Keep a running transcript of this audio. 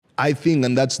I think,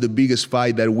 and that's the biggest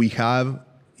fight that we have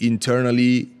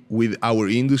internally with our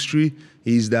industry,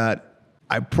 is that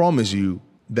I promise you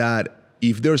that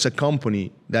if there's a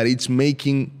company that it's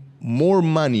making more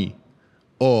money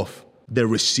off the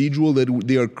residual that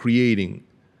they are creating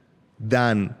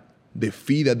than the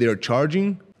fee that they are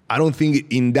charging, I don't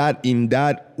think in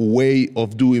that way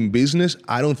of doing business,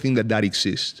 I don't think that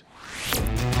exists.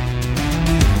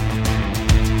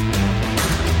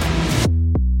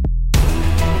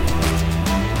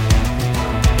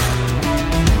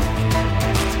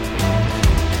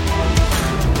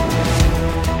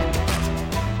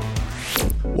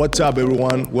 What's up,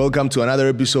 everyone? Welcome to another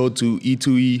episode to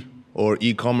E2E, or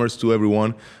e-commerce to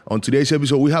everyone. On today's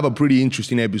episode, we have a pretty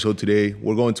interesting episode today.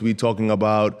 We're going to be talking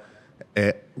about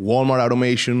Walmart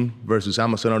automation versus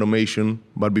Amazon automation.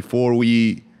 But before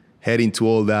we head into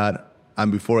all that,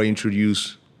 and before I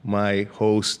introduce my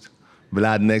host,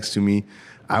 Vlad, next to me,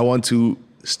 I want to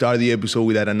start the episode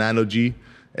with an analogy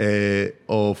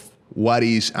of what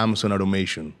is Amazon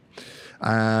automation.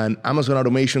 And Amazon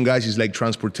automation, guys, is like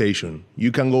transportation.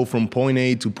 You can go from point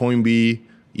A to point B,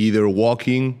 either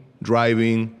walking,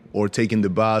 driving, or taking the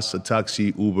bus, a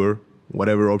taxi, Uber,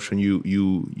 whatever option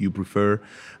you prefer.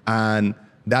 And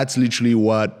that's literally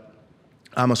what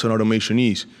Amazon automation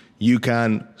is. You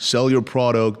can sell your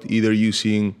product either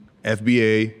using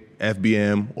FBA,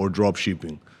 FBM, or drop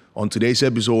shipping. On today's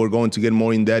episode, we're going to get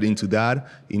more in depth into that,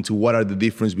 into what are the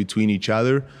difference between each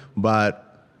other. But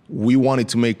we wanted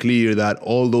to make clear that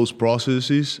all those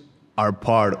processes are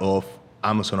part of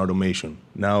Amazon automation.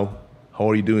 Now, how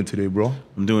are you doing today, bro?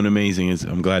 I'm doing amazing.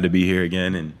 I'm glad to be here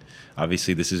again. And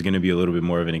obviously, this is going to be a little bit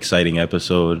more of an exciting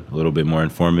episode, a little bit more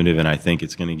informative. And I think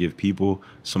it's going to give people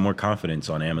some more confidence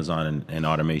on Amazon and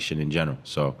automation in general.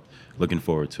 So looking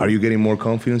forward to it. Are you getting more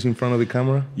confidence in front of the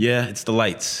camera? Yeah, it's the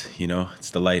lights, it's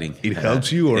the lighting. It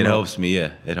helps you or It not? helps me,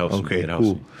 yeah. It helps me. Okay, It helps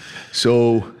cool. me.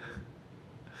 So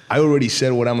I already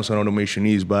said what Amazon automation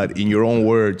is, but in your own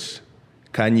words,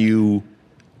 can you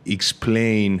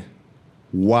explain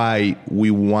why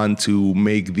we want to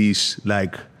make this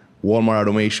like Walmart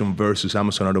automation versus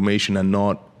Amazon automation and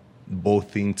not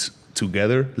both things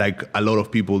together, like a lot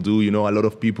of people do? A lot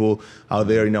of people out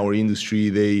there in our industry,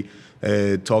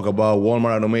 they talk about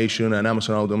Walmart automation and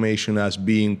Amazon automation as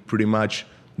being pretty much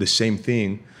the same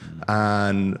thing,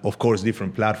 and of course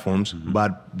different platforms,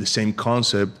 but the same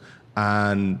concept.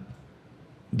 And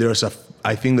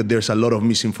I think that there's a lot of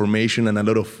misinformation and a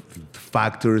lot of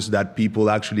factors that people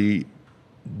actually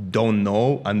don't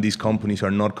know and these companies are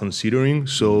not considering.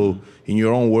 So in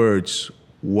your own words,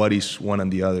 what is one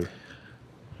and the other?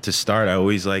 To start, I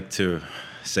always like to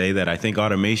say that I think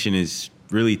automation is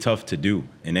really tough to do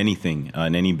in anything,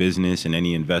 in any business, in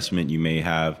any investment you may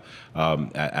have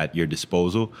at your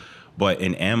disposal. But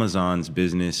in Amazon's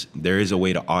business, there is a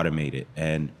way to automate it.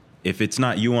 And if it's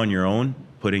not you on your own,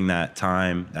 putting that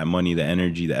time, that money, the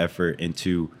energy, the effort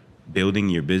into building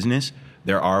your business,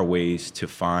 there are ways to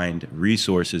find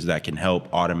resources that can help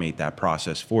automate that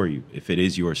process for you, if it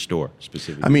is your store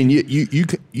specifically. I mean, you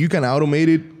can automate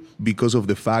it because of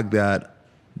the fact that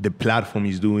the platform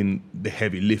is doing the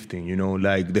heavy lifting,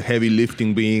 like the heavy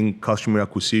lifting being customer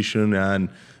acquisition and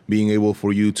being able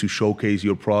for you to showcase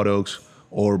your products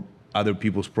or other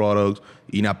people's products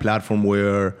in a platform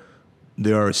where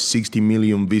there are 60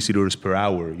 million visitors per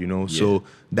hour, Yeah. So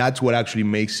that's what actually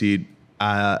makes it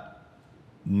a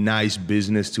nice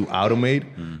business to automate.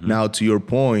 Now, to your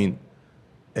point,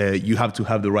 you have to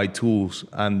have the right tools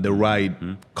and the right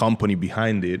company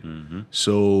behind it.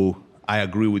 So I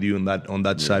agree with you on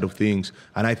that side of things.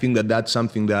 And I think that that's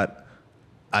something that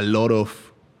a lot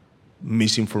of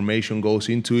misinformation goes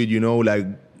into it. Like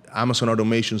Amazon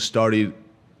automation started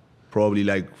probably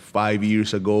like 5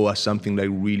 years ago as something like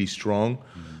really strong.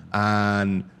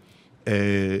 And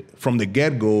from the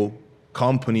get-go,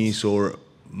 companies or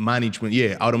management,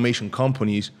 automation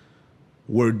companies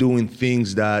were doing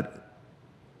things that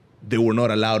they were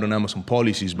not allowed on Amazon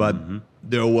policies, but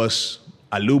there was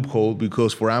a loophole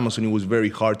because for Amazon, it was very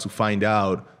hard to find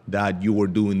out that you were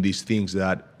doing these things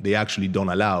that they actually don't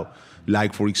allow.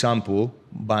 Like, for example,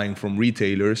 buying from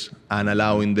retailers and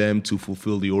allowing them to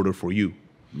fulfill the order for you.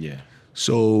 Yeah.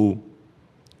 So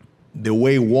the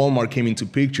way Walmart came into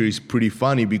picture is pretty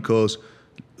funny because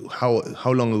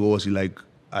how long ago was it? Like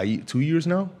 2 years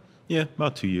now? Yeah,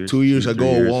 about 2 years. 2 years ago,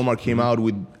 3 years. Walmart came out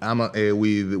with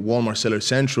Walmart Seller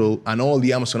Central, and all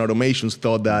the Amazon automations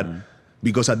thought that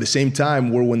because at the same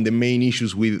time were when the main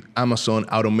issues with Amazon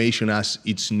automation as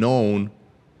it's known,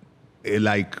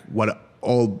 like what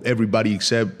everybody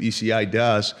except ECI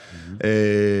does,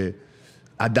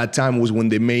 at that time was when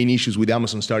the main issues with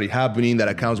Amazon started happening, that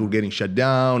accounts were getting shut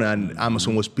down, and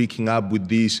Amazon was picking up with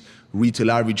this retail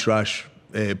arbitrage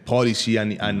policy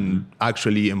and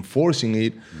actually enforcing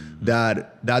it.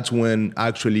 That's when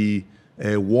actually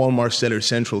Walmart Seller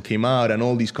Central came out, and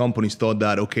all these companies thought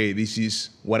that, okay, this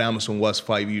is what Amazon was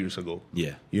 5 years ago.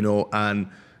 Yeah. And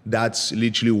that's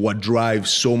literally what drives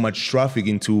so much traffic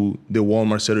into the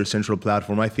Walmart Seller Central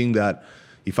platform. I think that,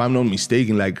 if I'm not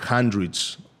mistaken, like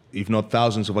hundreds, if not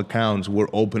thousands of accounts were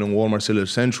open on Walmart Seller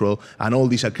Central, and all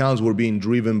these accounts were being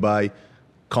driven by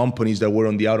companies that were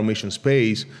on the automation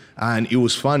space. And it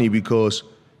was funny because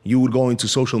you would go into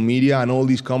social media and all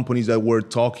these companies that were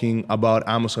talking about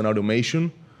Amazon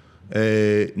automation,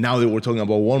 now they were talking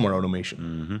about Walmart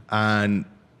automation. And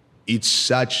it's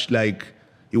such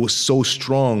it was so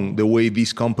strong the way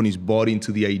these companies bought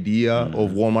into the idea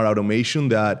of Walmart automation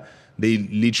that they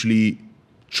literally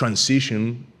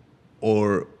transition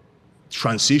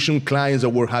clients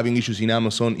that were having issues in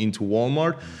Amazon into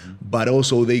Walmart, but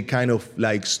also they kind of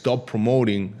stopped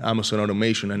promoting Amazon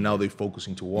automation, and now they focus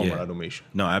into Walmart automation.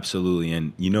 No, absolutely.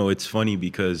 And it's funny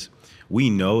because we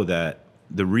know that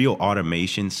the real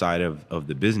automation side of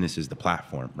the business is the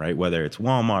platform, right? Whether it's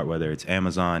Walmart, whether it's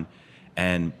Amazon,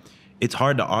 and it's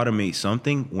hard to automate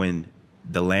something when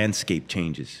the landscape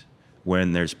changes,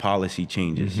 when there's policy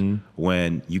changes,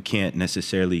 when you can't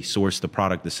necessarily source the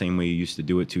product the same way you used to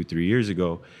do it 2-3 years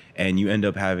ago, and you end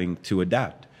up having to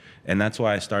adapt. And that's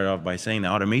why I started off by saying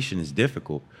that automation is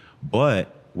difficult,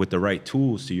 but with the right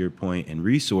tools, to your point, and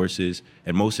resources,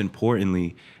 and most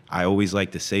importantly, I always like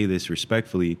to say this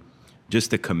respectfully, just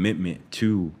the commitment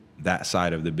to that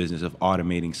side of the business of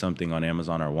automating something on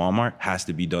Amazon or Walmart has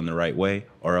to be done the right way,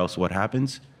 or else what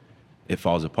happens? It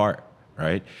falls apart,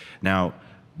 right? Now,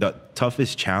 the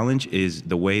toughest challenge is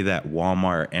the way that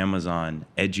Walmart or Amazon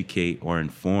educate or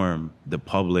inform the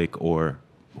public or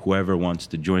whoever wants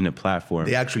to join the platform.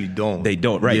 They actually don't. They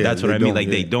don't, right? Yeah, that's what I mean.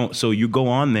 they don't. So you go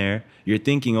on there, you're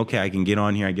thinking, okay, I can get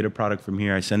on here, I get a product from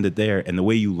here, I send it there. And the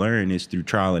way you learn is through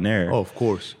trial and error. Oh, of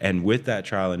course. And with that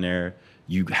trial and error,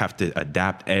 you have to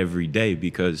adapt every day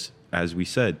because, as we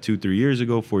said, 2-3 years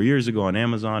ago, 4 years ago on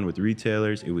Amazon with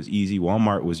retailers, it was easy.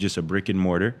 Walmart was just a brick and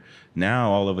mortar.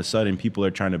 Now, all of a sudden, people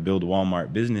are trying to build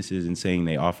Walmart businesses and saying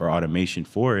they offer automation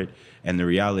for it. And the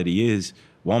reality is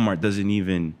Walmart doesn't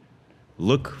even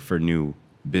look for new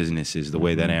businesses the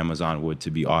way that Amazon would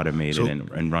to be automated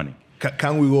and running.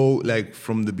 Can we go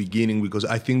from the beginning? Because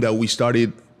I think that we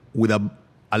started with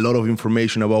a lot of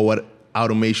information about what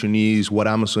automation is, what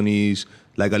Amazon is,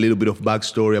 a little bit of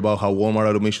backstory about how Walmart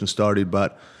automation started.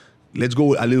 But let's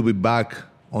go a little bit back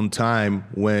on time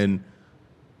when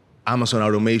Amazon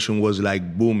automation was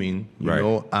booming, you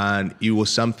know, and it was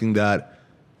something that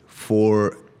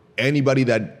for anybody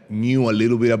that knew a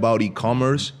little bit about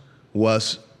e-commerce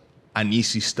was an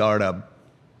easy startup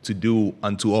to do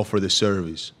and to offer the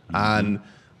service. And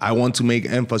I want to make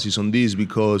emphasis on this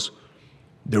because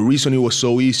the reason it was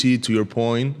so easy, to your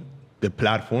point, the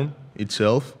platform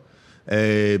itself,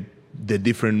 the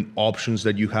different options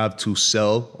that you have to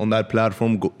sell on that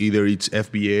platform, either it's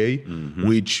FBA,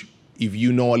 which if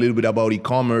you know a little bit about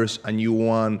e-commerce and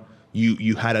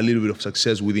you had a little bit of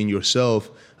success within yourself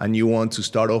and you want to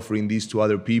start offering this to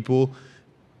other people,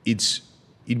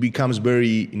 it becomes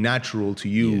very natural to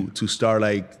you to start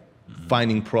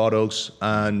finding products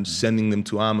and sending them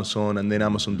to Amazon, and then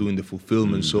Amazon doing the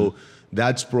fulfillment. So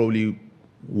that's probably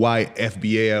why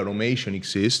FBA automation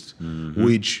exists,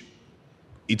 which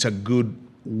it's a good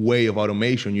way of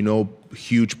automation.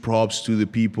 Huge props to the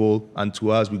people and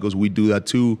to us because we do that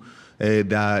too,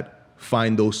 that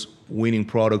find those winning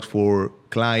products for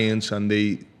clients and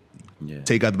they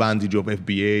take advantage of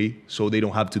FBA so they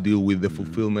don't have to deal with the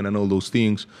fulfillment and all those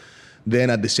things. Then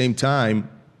at the same time,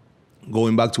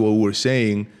 going back to what we were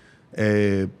saying,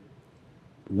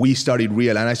 we started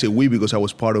and I say we because I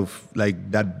was part of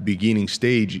that beginning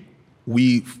stage.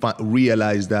 We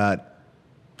realized that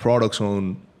products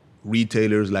on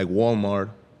retailers like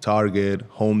Walmart, Target,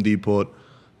 Home Depot,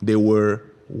 they were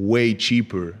way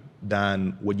cheaper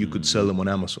than what you could sell them on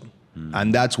Amazon.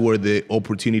 And that's where the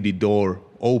opportunity door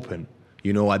opened.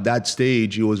 At that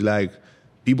stage, it was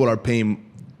people are paying,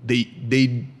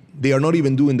 they are not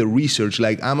even doing the research.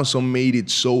 Amazon made it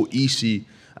so easy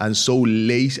and so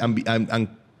lazy and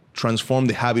transformed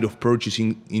the habit of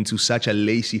purchasing into such a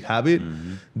lazy habit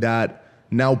that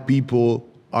now people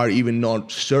are even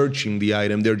not searching the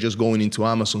item. They're just going into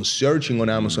Amazon, searching on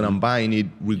Amazon and buying it.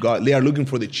 They are looking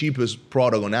for the cheapest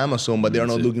product on Amazon, but they're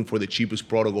not looking for the cheapest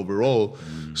product overall.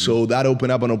 So that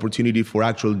opened up an opportunity for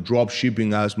actual drop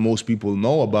shipping, as most people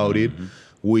know about it,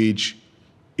 which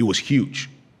it was huge.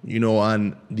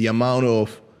 And the amount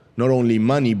of not only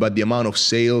money, but the amount of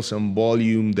sales and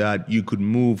volume that you could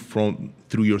move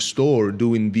through your store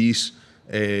doing this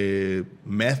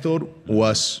method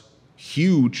was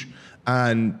huge,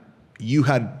 and you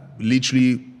had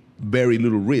literally very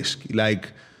little risk.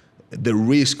 Like, the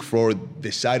risk for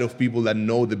the side of people that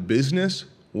know the business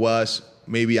was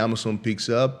maybe Amazon picks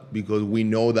up because we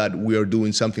know that we are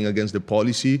doing something against the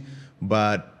policy,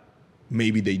 but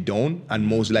maybe they don't, and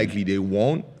most likely they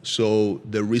won't. So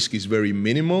the risk is very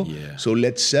minimal. Yeah. So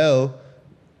let's sell.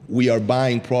 We are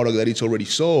buying product that it's already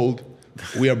sold.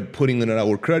 We are putting it on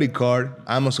our credit card.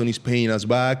 Amazon is paying us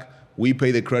back. We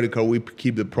pay the credit card. We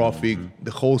keep the profit.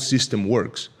 The whole system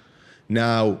works.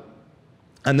 Now,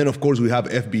 and then of course we have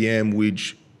FBM,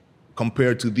 which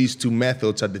compared to these two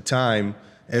methods at the time,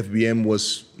 FBM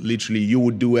was literally, you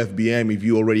would do FBM if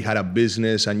you already had a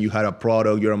business and you had a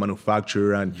product, you're a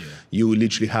manufacturer, and you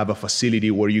literally have a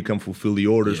facility where you can fulfill the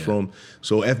orders from.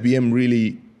 So FBM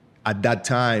really, at that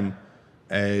time,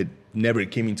 never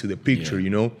came into the picture, you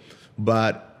know?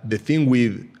 But the thing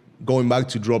with going back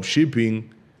to drop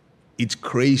shipping, it's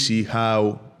crazy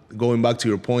how, going back to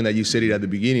your point that you said it at the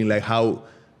beginning, like how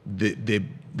the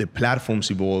platforms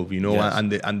evolve, you know,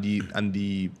 and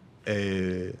the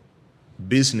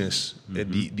business,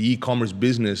 the e-commerce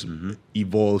business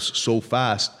evolves so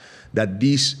fast that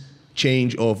this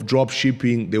change of drop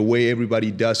shipping, the way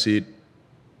everybody does it,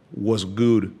 was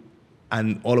good,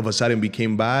 and all of a sudden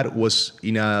became bad, was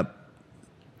in a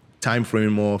time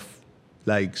frame of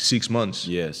like 6 months.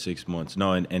 Yeah, 6 months.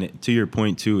 No, and to your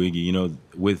point too, Iggy, you know,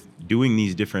 with doing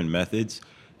these different methods,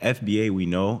 FBA, we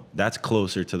know that's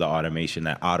closer to the automation,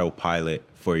 that autopilot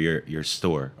for your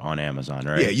store on Amazon,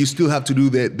 right? Yeah, you still have to do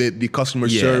the customer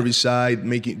service side,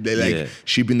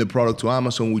 shipping the product to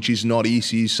Amazon, which is not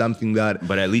easy, something that...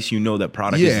 But at least you know that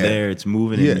product is there, it's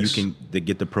moving, and you can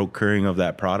get the procuring of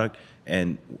that product.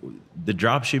 And the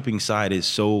drop shipping side is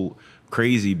so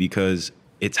crazy because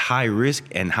it's high risk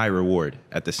and high reward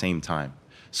at the same time.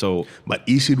 So, but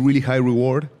is it really high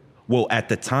reward? Well, at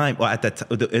the time,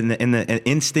 in the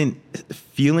instant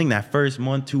feeling, that first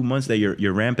month, 2 months that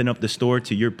you're ramping up the store,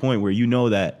 to your point where you know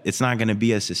that it's not going to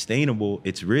be as sustainable,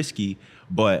 it's risky,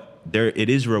 but it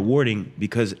is rewarding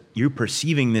because you're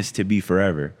perceiving this to be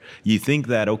forever. You think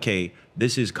that, okay,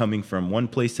 this is coming from one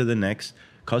place to the next.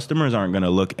 Customers aren't going to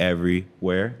look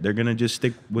everywhere. They're going to just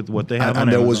stick with what they have.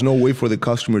 And there was no way for the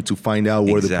customer to find out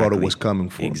where the product was coming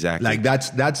from. Exactly. Like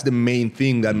that's the main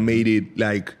thing that made it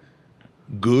like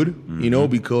good, you know,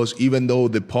 because even though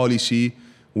the policy,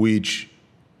 which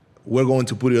we're going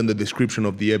to put it on the description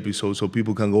of the episode so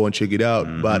people can go and check it out,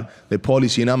 but the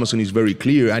policy in Amazon is very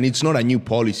clear, and it's not a new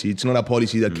policy. It's not a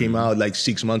policy that came out like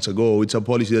 6 months ago. It's a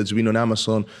policy that's been on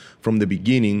Amazon from the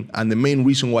beginning, and the main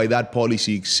reason why that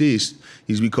policy exists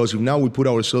is because if now we put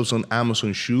ourselves on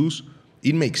Amazon shoes,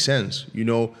 it makes sense, you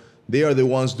know. They are the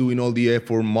ones doing all the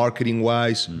effort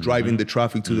marketing-wise, driving the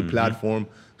traffic to the platform.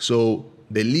 So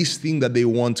the least thing that they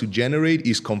want to generate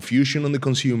is confusion on the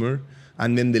consumer.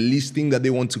 And then the least thing that they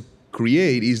want to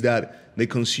create is that the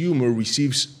consumer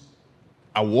receives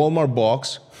a Walmart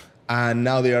box and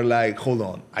now they are like, hold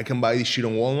on, I can buy this shit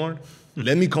on Walmart?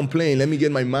 Let me complain, let me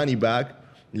get my money back.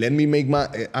 Let me make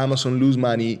Amazon lose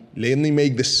money. Let me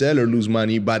make the seller lose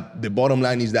money. But the bottom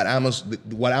line is that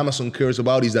what Amazon cares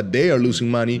about is that they are losing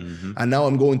money. And now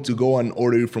I'm going to go and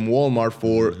order it from Walmart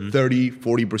for 30,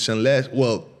 40% less.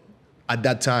 Well, at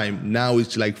that time, now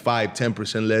it's like 5,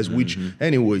 10% less, which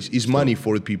anyways is money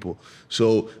for the people.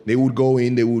 So they would go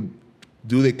in, they would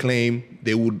do the claim,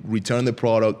 they would return the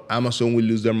product, Amazon will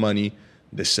lose their money,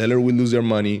 the seller will lose their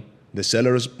money, the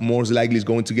seller most likely is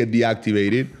going to get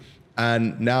deactivated,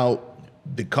 and now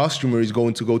the customer is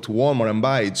going to go to Walmart and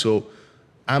buy it. So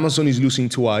Amazon is losing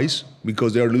twice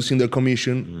because they are losing their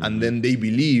commission, and then they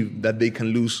believe that they can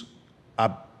lose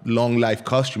a long life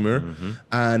customer.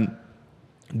 And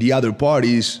the other part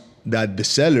is that the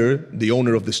seller, the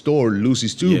owner of the store,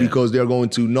 loses too because they're going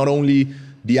to not only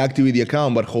deactivate the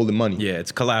account but hold the money. Yeah,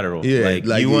 it's collateral. Yeah,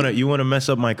 like you want to mess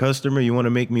up my customer, you want to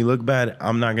make me look bad,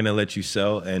 I'm not going to let you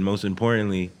sell, and most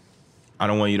importantly, I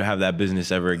don't want you to have that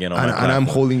business ever again on my platform. And I'm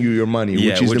holding you your money,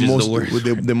 which is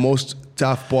the most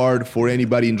tough part for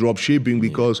anybody in drop shipping,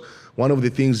 because one of the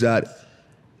things that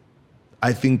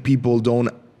I think people don't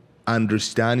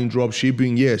understand in drop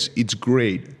shipping, yes, it's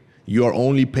great. You are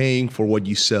only paying for what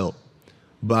you sell.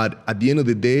 But at the end of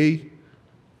the day,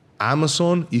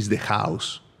 Amazon is the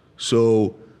house.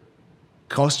 So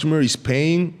customer is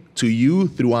paying to you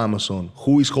through Amazon.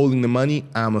 Who is holding the money?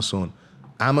 Amazon.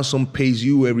 Amazon pays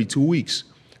you every 2 weeks.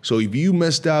 So if you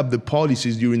messed up the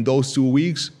policies during those 2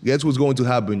 weeks, guess what's going to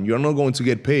happen? You're not going to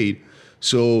get paid.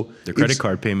 So the credit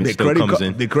card payment still comes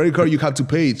in. The credit card, you have to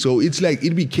pay it. So it's like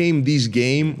it became this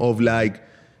game of like,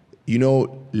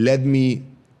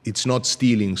 it's not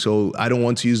stealing. So I don't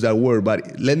want to use that word,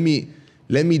 but let me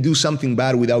do something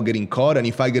bad without getting caught. And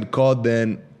if I get caught,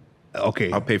 then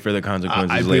okay, I'll pay for the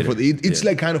consequences I later. pay for it's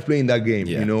like kind of playing that game,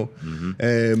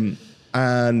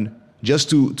 and just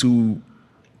to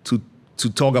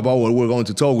talk about what we're going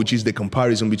to talk, which is the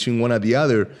comparison between one and the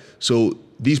other. So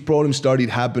these problems started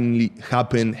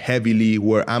happen heavily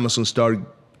where Amazon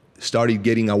started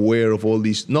getting aware of all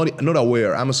these, not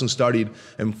aware, Amazon started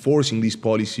enforcing these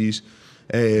policies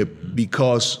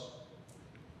because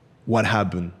what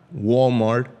happened?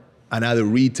 Walmart and other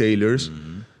retailers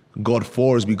got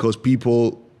forced because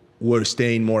people were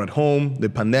staying more at home. The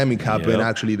pandemic happened. Yep.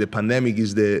 Actually, the pandemic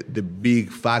is the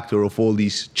big factor of all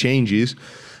these changes.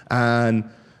 And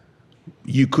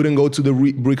you couldn't go to the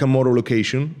brick and mortar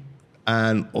location,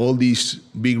 and all these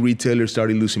big retailers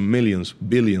started losing millions,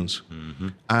 billions.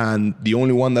 And the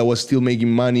only one that was still making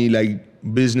money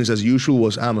like business as usual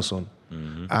was Amazon.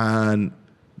 And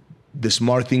the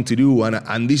smart thing to do,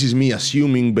 and this is me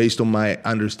assuming based on my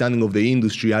understanding of the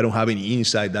industry, I don't have any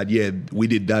insight that, we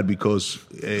did that because,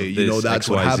 that's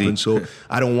what happened. So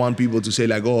I don't want people to say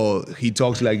like, oh, he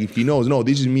talks like if he knows. No,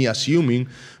 this is me assuming.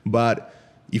 But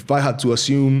if I had to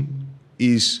assume,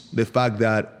 is the fact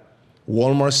that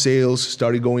Walmart sales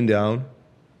started going down,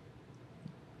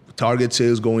 Target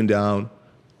sales going down,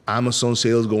 Amazon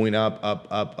sales going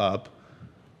up.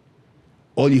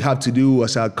 All you have to do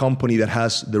as a company that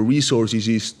has the resources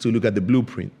is to look at the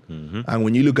blueprint. And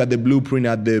when you look at the blueprint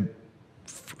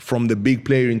from the big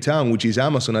player in town, which is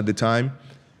Amazon at the time,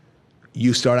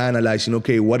 you start analyzing,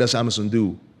 okay, what does Amazon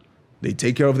do? They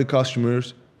take care of the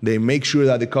customers. They make sure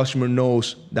that the customer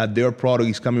knows that their product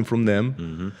is coming from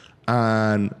them,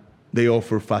 and they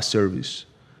offer fast service.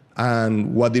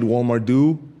 And what did Walmart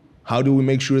do? How do we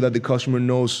make sure that the customer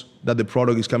knows that the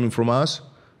product is coming from us?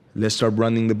 Let's start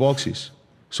branding the boxes.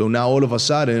 So now all of a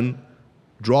sudden,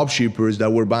 drop shippers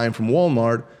that were buying from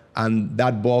Walmart and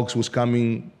that box was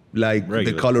coming like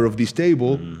regular, the color of this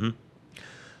table,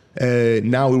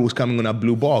 now it was coming on a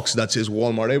blue box that says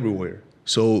Walmart everywhere.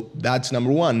 So that's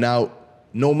number one. Now,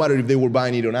 no matter if they were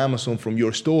buying it on Amazon from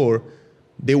your store,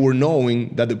 they were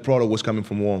knowing that the product was coming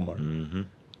from Walmart.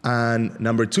 And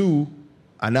number two,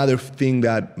 another thing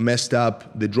that messed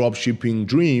up the drop shipping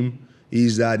dream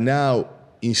is that now,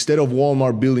 instead of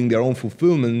Walmart building their own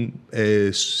fulfillment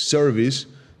service,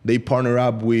 they partner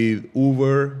up with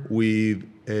Uber, with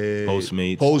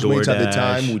Postmates at the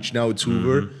time, which now it's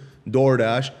Uber,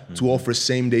 DoorDash, to offer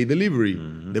same-day delivery.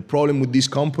 The problem with these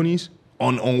companies,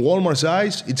 on Walmart's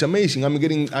eyes, it's amazing.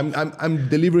 I'm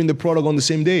delivering the product on the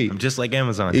same day. I'm just like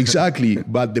Amazon. Exactly.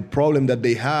 But the problem that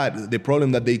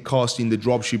they caused in the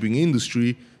drop shipping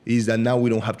industry is that now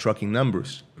we don't have tracking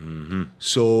numbers.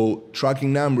 So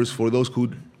tracking numbers, for those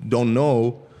who don't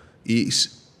know,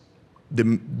 is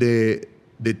the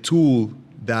tool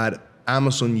that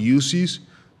Amazon uses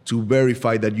to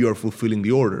verify that you are fulfilling the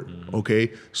order.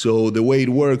 Okay? So the way it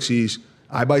works is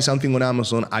I buy something on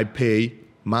Amazon, I pay,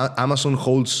 Amazon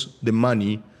holds the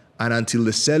money, and until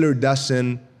the seller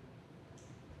doesn't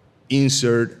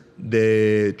insert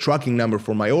the tracking number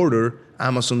for my order,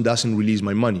 Amazon doesn't release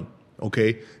my money.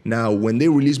 Okay. Now, when they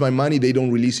release my money, they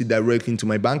don't release it directly into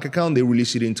my bank account. They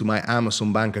release it into my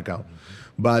Amazon bank account.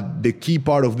 But the key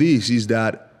part of this is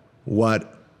that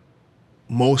what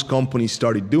most companies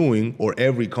started doing, or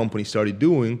every company started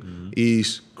doing,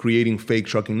 is creating fake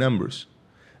tracking numbers.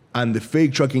 And the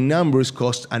fake tracking numbers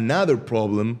caused another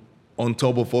problem on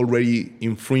top of already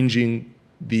infringing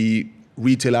the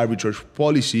retail arbitrage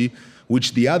policy,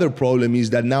 which the other problem is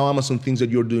that now Amazon thinks that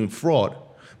you're doing fraud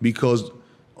because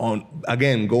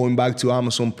again, going back to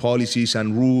Amazon policies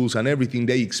and rules and everything,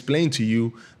 they explain to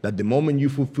you that the moment you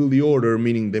fulfill the order,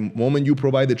 meaning the moment you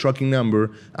provide the tracking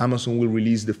number, Amazon will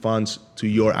release the funds to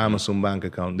your Amazon bank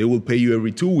account. They will pay you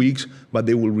every 2 weeks, but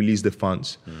they will release the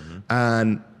funds.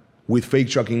 And with fake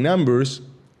tracking numbers,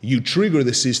 you trigger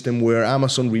the system where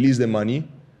Amazon release the money,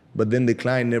 but then the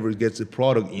client never gets the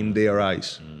product in their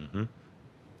eyes.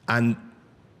 And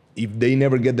if they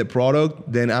never get the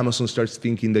product, then Amazon starts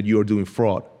thinking that you're doing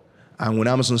fraud. And when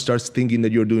Amazon starts thinking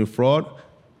that you're doing fraud,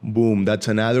 boom, that's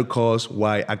another cause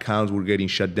why accounts were getting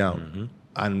shut down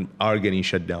and are getting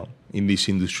shut down in this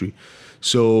industry.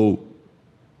 So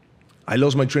I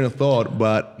lost my train of thought,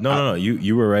 but... No,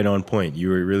 you were right on point. You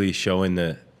were really showing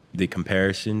the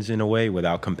comparisons in a way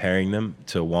without comparing them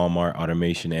to Walmart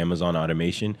automation, Amazon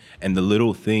automation, and the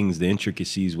little things, the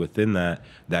intricacies within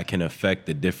that can affect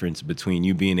the difference between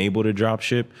you being able to drop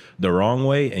ship the wrong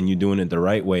way and you doing it the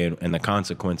right way, and the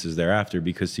consequences thereafter.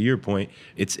 Because to your point,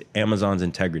 it's Amazon's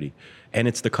integrity and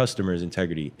it's the customer's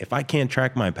integrity. If I can't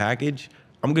track my package,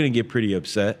 I'm going to get pretty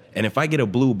upset. And if I get a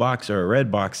blue box or a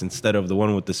red box instead of the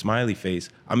one with the smiley face,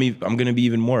 I'm going to be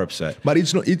even more upset. But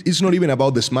it's not even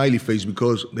about the smiley face,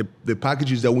 because the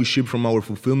packages that we ship from our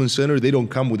fulfillment center, they don't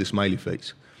come with a smiley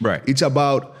face. Right. It's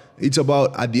about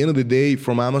at the end of the day,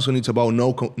 from Amazon, it's about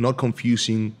not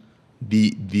confusing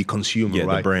the consumer, yeah,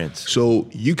 right? The brands. So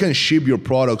you can ship your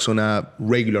products on a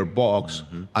regular box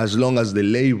as long as the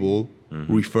label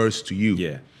refers to you.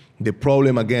 Yeah. The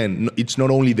problem, again, it's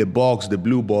not only the box, the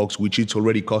blue box, which it's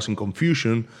already causing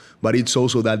confusion, but it's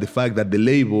also that the fact that the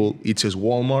label, it says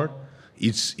Walmart,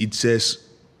 it says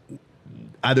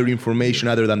other information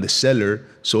other than the seller.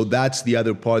 So that's the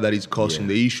other part that is causing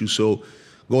the issue. So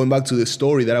going back to the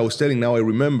story that I was telling, now I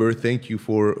remember, thank you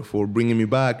for bringing me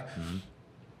back.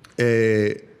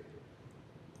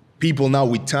 People now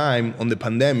with time on the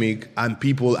pandemic and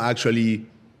people actually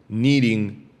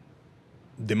needing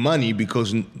the money,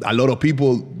 because a lot of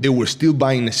people, they were still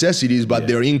buying necessities, but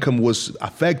their income was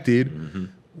affected.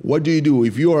 What do?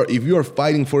 If you are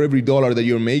fighting for every dollar that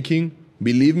you're making,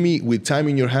 believe me, with time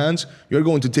in your hands, you're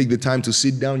going to take the time to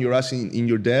sit down your ass in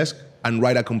your desk and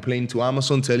write a complaint to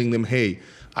Amazon telling them, hey,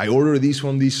 I ordered this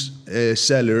from this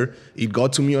seller, it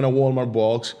got to me on a Walmart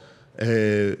box,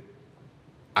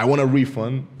 I want a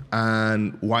refund,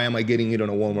 and why am I getting it on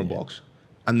a Walmart box?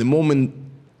 And the moment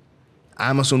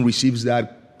Amazon receives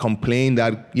that complaint,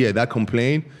 they're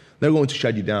going to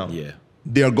shut you down. Yeah.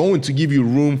 They are going to give you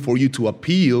room for you to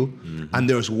appeal, and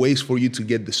there's ways for you to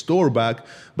get the store back,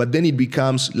 but then it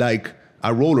becomes like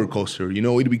a roller coaster.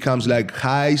 It becomes like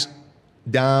highs,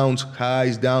 downs.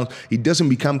 It doesn't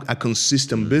become a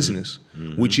consistent business,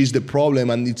 which is the problem,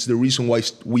 and it's the reason why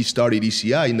we started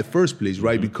ECI in the first place,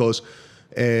 right? Because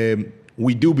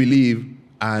we do believe,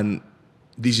 and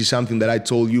this is something that I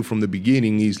told you from the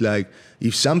beginning, is like,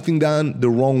 if something done the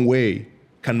wrong way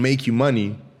can make you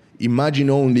money, imagine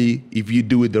only if you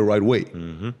do it the right way,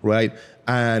 right?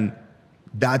 And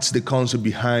that's the concept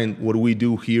behind what we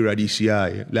do here at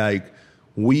ECI. Like,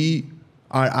 we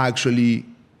are actually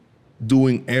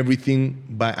doing everything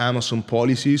by Amazon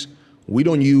policies. We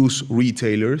don't use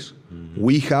retailers.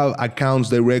 We have accounts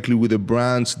directly with the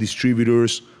brands,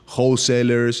 distributors,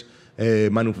 wholesalers,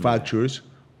 manufacturers.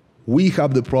 We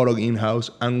have the product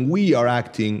in-house, and we are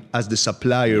acting as the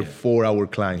supplier for our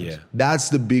clients. Yeah. That's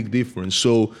the big difference.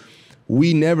 So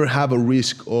we never have a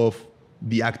risk of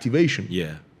deactivation,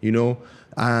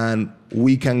 and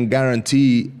we can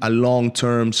guarantee a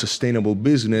long-term sustainable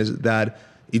business that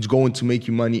it's going to make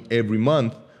you money every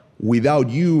month without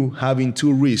you having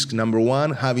two risks. Number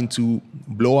one, having to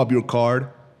blow up your card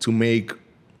to make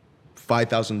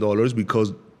 $5,000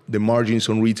 because the margins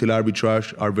on retail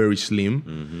arbitrage are very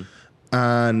slim.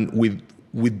 And with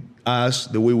us,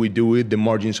 the way we do it, the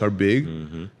margins are big.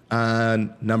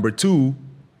 And number two,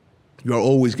 you are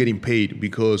always getting paid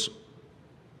because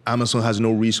Amazon has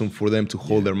no reason for them to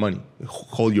hold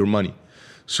hold your money.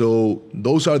 So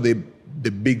those are the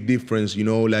big difference,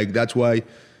 like that's why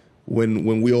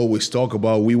when we always talk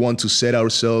about, we want to set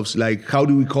ourselves, like, how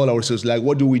do we call ourselves? Like,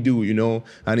 what do we do,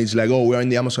 And it's like, oh, we're in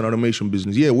the Amazon automation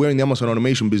business. Yeah, we're in the Amazon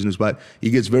automation business, but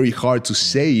it gets very hard to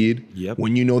say it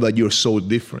when you know that you're so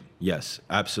different. Yes,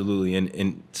 absolutely.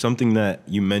 And something that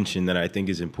you mentioned that I think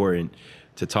is important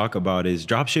to talk about is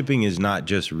dropshipping is not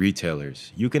just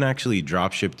retailers. You can actually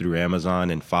dropship through Amazon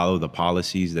and follow the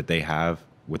policies that they have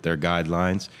with their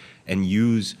guidelines and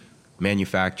use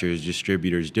manufacturers,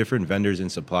 distributors, different vendors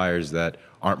and suppliers that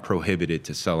aren't prohibited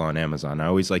to sell on Amazon. I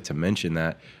always like to mention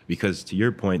that because, to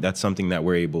your point, that's something that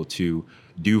we're able to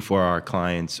do for our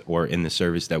clients or in the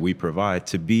service that we provide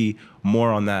to be more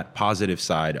on that positive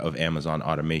side of Amazon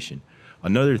automation.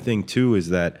 Another thing too is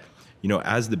that,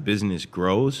 as the business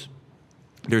grows,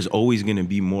 there's always going to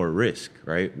be more risk,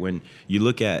 right? When you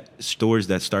look at stores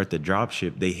that start the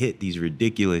dropship, they hit these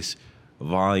ridiculous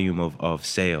volume of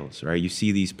sales, right? You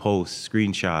see these posts,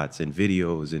 screenshots, and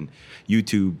videos, and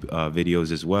YouTube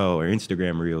videos as well, or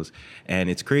Instagram reels, and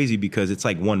it's crazy because it's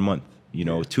like 1 month,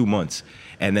 2 months,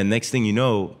 and then next thing you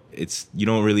know, you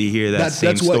don't really hear that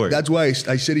same story. That's why I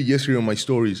said it yesterday on my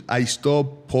stories. I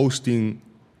stopped posting.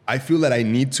 I feel that I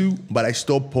need to, but I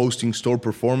stopped posting store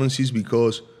performances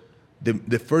because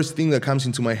the first thing that comes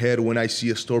into my head when I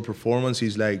see a store performance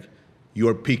is like,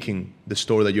 you're picking the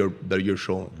store that you're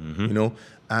showing,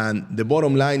 And the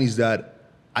bottom line is that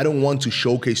I don't want to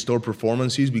showcase store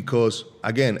performances because,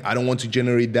 again, I don't want to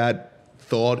generate that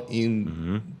thought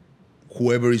in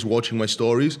whoever is watching my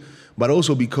stories, but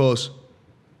also because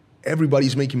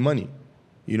everybody's making money.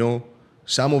 You know,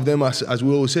 some of them, as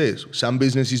we always say, some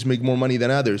businesses make more money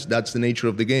than others. That's the nature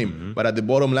of the game. But at the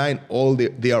bottom line,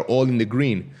 they are all in the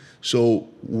green. So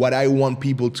what I want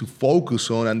people to focus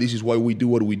on, and this is why we do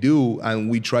what we do, and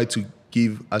we try to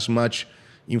give as much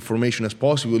information as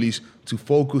possible, is to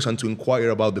focus and to inquire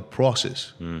about the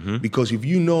process. Because if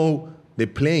you know the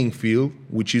playing field,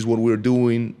 which is what we're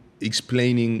doing,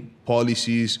 explaining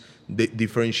policies, the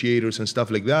differentiators and stuff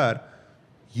like that,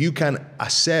 you can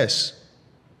assess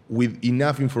with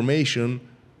enough information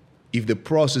if the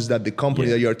process that the company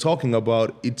that you're talking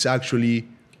about, it's actually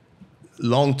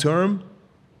long-term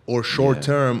or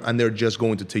short-term, and they're just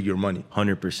going to take your money.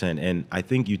 100%. And I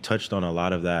think you touched on a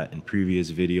lot of that in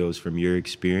previous videos from your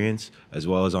experience, as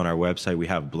well as on our website. We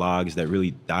have blogs that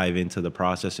really dive into the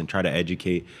process and try to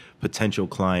educate potential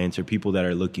clients or people that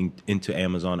are looking into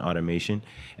Amazon automation.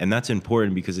 And that's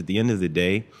important because at the end of the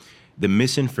day, the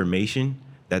misinformation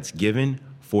that's given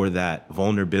for that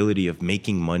vulnerability of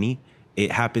making money,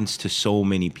 it happens to so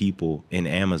many people in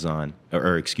Amazon,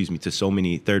 or excuse me, to so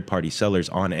many third-party sellers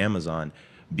on Amazon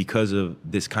because of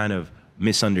this kind of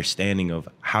misunderstanding of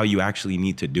how you actually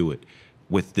need to do it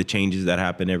with the changes that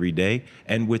happen every day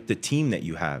and with the team that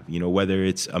you have, you know, whether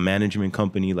it's a management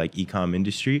company like Ecom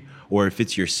Industry or if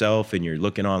it's yourself and you're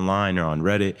looking online or on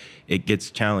Reddit, it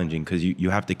gets challenging because you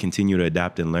have to continue to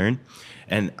adapt and learn.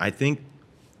 And I think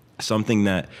something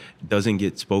that doesn't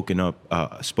get spoken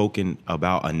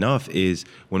about enough is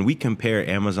when we compare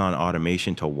Amazon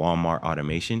automation to Walmart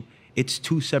automation, it's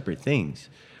two separate things.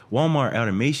 Walmart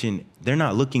automation, they're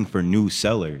not looking for new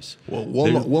sellers. Well,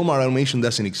 Walmart automation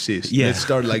doesn't exist. Let's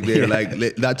start like there.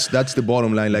 That's the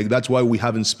bottom line. Like that's why we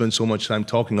haven't spent so much time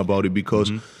talking about it, because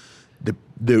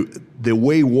the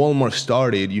way Walmart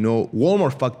started, you know,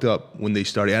 Walmart fucked up when they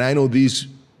started, and I know this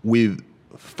with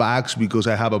facts because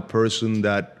I have a person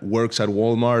that works at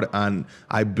Walmart and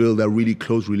I build a really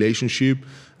close relationship,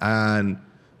 and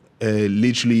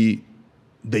literally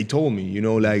they told me, you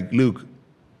know, like, look,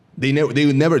 they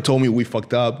never told me we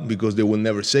fucked up because they will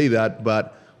never say that,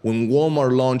 but when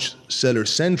Walmart launched Seller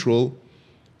Central,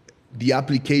 the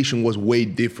application was way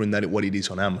different than what it is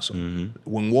on Amazon.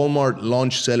 When Walmart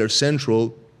launched Seller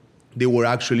Central, they were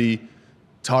actually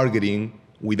targeting,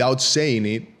 without saying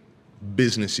it,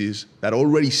 businesses that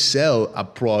already sell a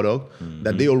product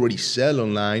that they already sell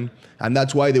online. And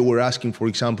that's why they were asking, for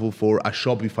example, for a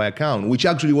Shopify account, which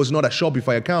actually was not a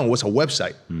Shopify account, it was a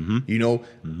website. You know,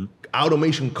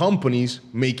 automation companies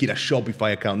make it a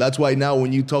Shopify account. That's why now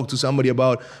when you talk to somebody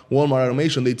about Walmart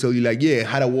automation, they tell you like, yeah,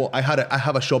 I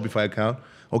have a Shopify account.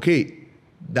 Okay,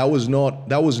 that was not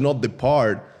the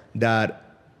part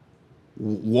that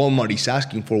Walmart is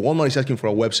asking for. Walmart is asking for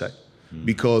a website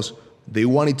because they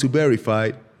wanted to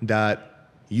verify that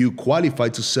you qualify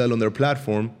to sell on their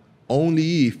platform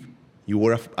only if you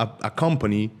were a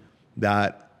company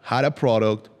that had a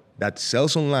product that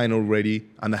sells online already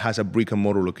and that has a brick and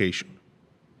mortar location.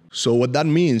 So what that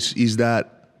means is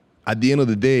that at the end of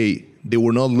the day, they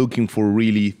were not looking for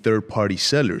really third-party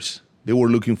sellers. They were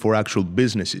looking for actual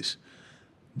businesses.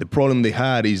 The problem they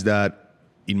had is that,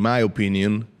 in my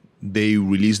opinion, they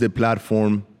released the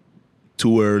platform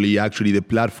too early. Actually, the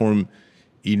platform,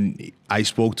 I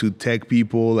spoke to tech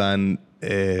people and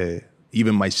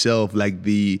even myself, like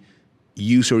the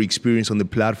user experience on the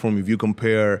platform, if you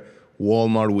compare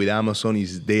Walmart with Amazon,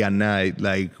 is day and night.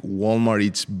 Like Walmart,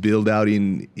 it's built out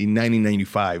in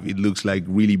 1995. It looks like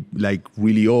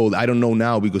really old. I don't know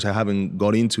now because I haven't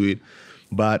got into it,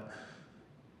 but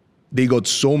they got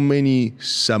so many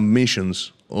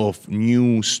submissions of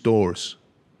new stores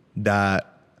that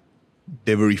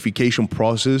the verification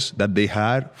process that they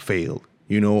had failed,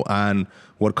 you know, and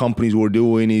what companies were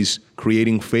doing is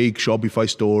creating fake Shopify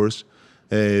stores.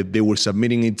 They were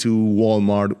submitting it to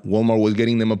Walmart. Walmart was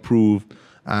getting them approved,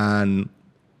 and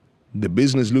the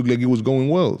business looked like it was going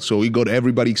well. So it got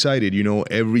everybody excited, you know.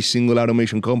 Every single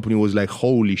automation company was like,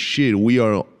 holy shit, we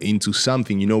are into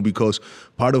something, you know, because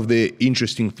part of the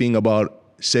interesting thing about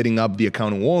setting up the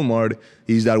account on Walmart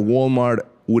is that Walmart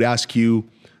would ask you,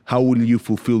 how will you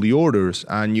fulfill the orders?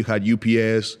 And you had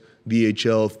UPS,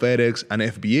 DHL, FedEx, and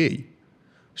FBA.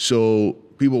 So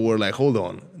people were like, hold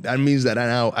on, that means that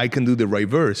now I can do the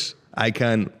reverse. I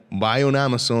can buy on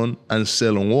Amazon and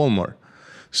sell on Walmart.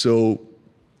 So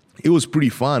it was pretty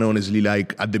fun, honestly.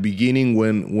 Like at the beginning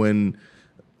when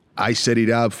I set it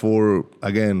up for,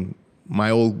 again, my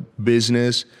old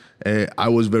business, I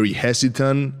was very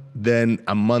hesitant. Then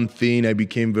a month in, I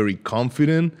became very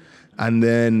confident. And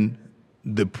then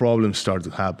the problems start to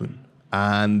happen.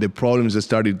 And the problems that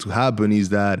started to happen is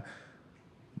that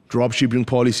dropshipping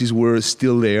policies were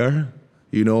still there.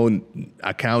 You know,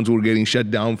 accounts were getting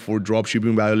shut down for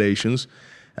dropshipping violations.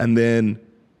 And then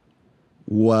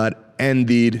what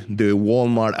ended the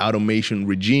Walmart automation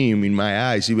regime, in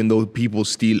my eyes, even though people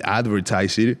still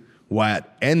advertise it,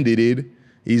 what ended it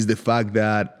is the fact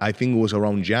that I think it was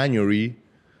around January,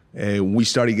 we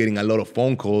started getting a lot of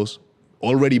phone calls,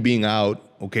 already being out,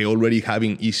 already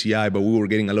having ECI, but we were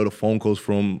getting a lot of phone calls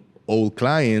from old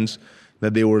clients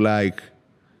that they were like,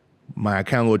 my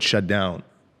account got shut down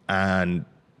and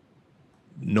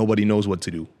nobody knows what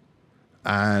to do.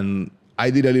 And I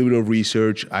did a little bit of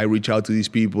research. I reached out to these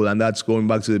people, and that's going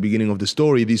back to the beginning of the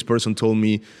story. This person told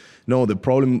me, no,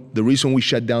 the reason we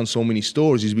shut down so many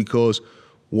stores is because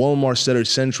Walmart Seller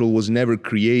Central was never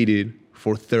created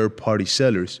for third-party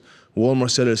sellers. Walmart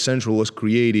Seller Central was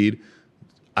created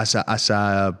as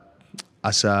a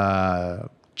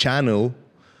channel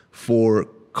for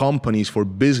companies, for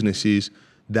businesses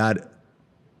that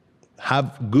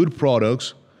have good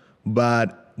products,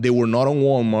 but they were not on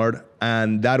Walmart.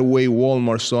 And that way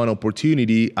Walmart saw an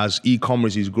opportunity. As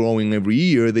e-commerce is growing every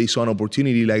year, they saw an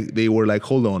opportunity. Like, they were like,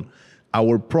 hold on,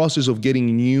 our process of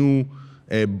getting new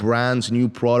brands, new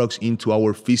products into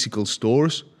our physical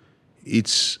stores,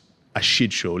 it's a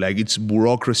shit show. Like, it's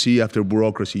bureaucracy after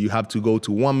bureaucracy. You have to go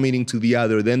to one meeting to the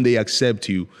other, then they accept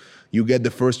you. You get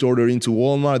the first order into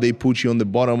Walmart, they put you on the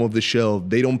bottom of the shelf.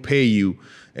 They don't pay you.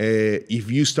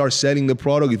 If you start selling the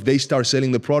product, if they start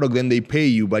selling the product, then they pay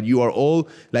you. But you are all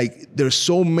like, there's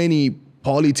so many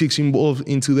politics involved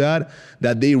into that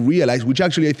they realize, which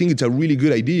actually I think it's a really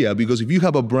good idea, because if you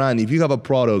have a brand, if you have a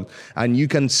product, and you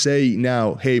can say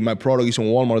now, hey, my product is on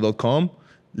Walmart.com,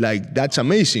 like, that's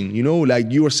amazing. You know, like,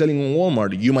 you are selling on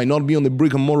Walmart. You might not be on the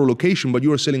brick and mortar location, but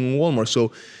you are selling on Walmart.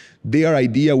 So their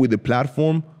idea with the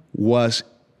platform was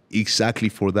exactly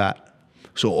for that.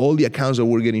 So all the accounts that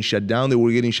were getting shut down, they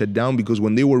were getting shut down because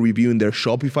when they were reviewing their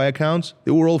Shopify accounts,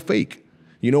 they were all fake.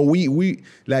 You know, we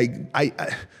like,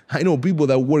 I know people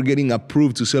that were getting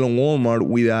approved to sell on Walmart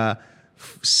with a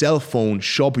cell phone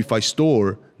Shopify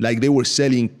store. Like, they were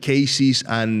selling cases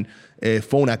and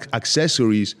phone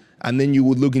accessories. And then you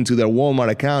would look into their Walmart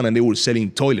account and they were selling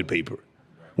toilet paper,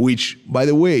 which, by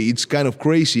the way, it's kind of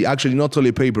crazy. Actually, not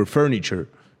toilet paper, furniture.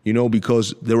 You know,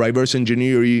 because the reverse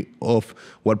engineering of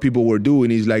what people were doing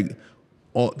is like,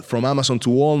 from Amazon to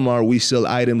Walmart, we sell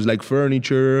items like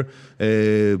furniture,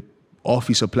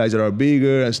 office supplies that are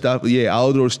bigger and stuff. Yeah,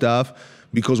 outdoor stuff,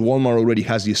 because Walmart already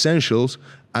has the essentials.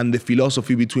 And the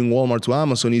philosophy between Walmart to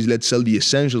Amazon is, let's sell the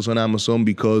essentials on Amazon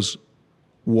because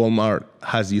Walmart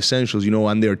has the essentials, you know,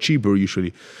 and they're cheaper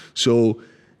usually. So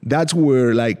that's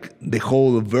where, like, the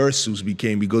whole versus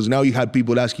became, because now you had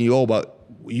people asking you, but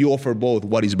you offer both,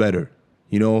 what is better,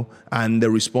 you know? And the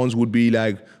response would be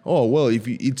like, oh, well,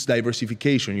 it's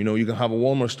diversification, you know, you can have a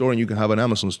Walmart store and you can have an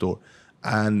Amazon store.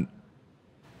 And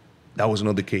that was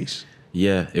not the case.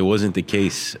 Yeah, it wasn't the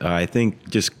case. I think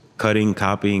just cutting,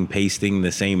 copying, pasting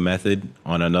the same method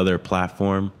on another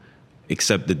platform,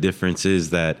 except the difference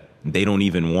is that they don't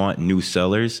even want new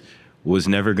sellers, was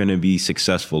never going to be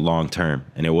successful long term,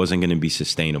 and it wasn't going to be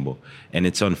sustainable. And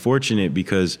it's unfortunate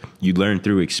because you learn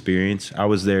through experience. I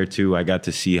was there too. I got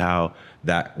to see how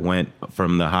that went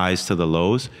from the highs to the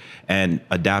lows, and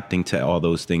adapting to all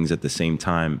those things at the same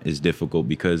time is difficult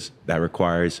because that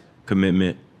requires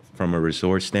commitment from a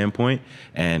resource standpoint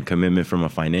and commitment from a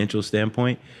financial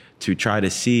standpoint to try to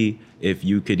see if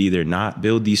you could either not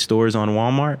build these stores on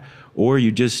Walmart or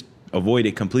you just avoid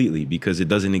it completely because it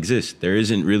doesn't exist. There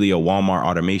isn't really a Walmart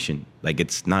automation. Like,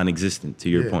 it's non-existent, to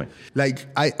your point. Like,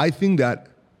 I think that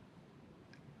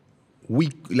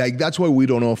that's why we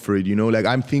don't offer it, you know? Like,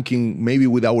 I'm thinking maybe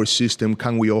with our system,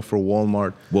 can we offer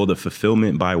Walmart? Well, the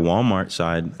fulfillment by Walmart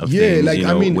side of things, like, you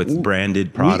know, I mean, with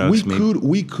branded products.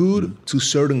 We could to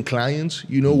certain clients,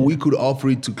 you know, we could offer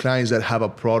it to clients that have a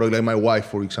product, like my wife,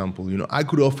 for example. You know, I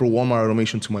could offer Walmart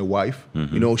automation to my wife.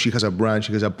 You know, she has a brand,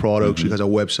 she has a product, she has a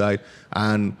website,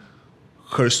 and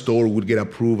her store would get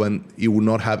approved and it would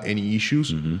not have any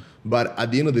issues. But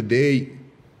at the end of the day,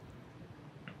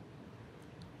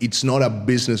 it's not a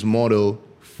business model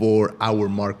for our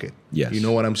market. Yes. You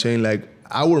know what I'm saying? Like,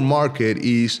 our market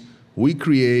is, we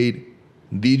create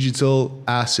digital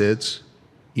assets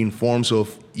in forms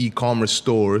of e-commerce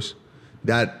stores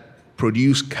that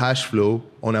produce cash flow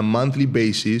on a monthly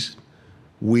basis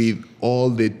with all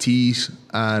the T's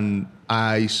and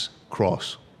I's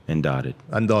crossed. And dotted.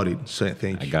 So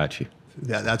thank you. I got you.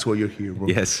 That's why you're here, bro.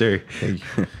 Yes, sir. Thank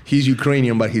you. He's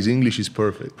Ukrainian, but his English is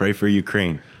perfect. Pray for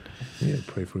Ukraine. Yeah,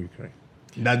 pray for Ukraine.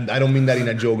 That, I don't mean that in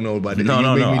a joke, no, but you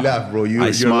make me laugh, bro.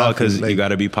 I smile because you got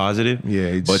to be positive.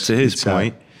 Yeah, but to his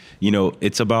point,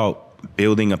 it's about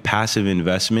building a passive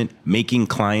investment, making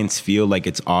clients feel like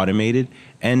it's automated,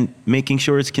 and making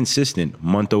sure it's consistent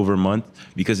month over month.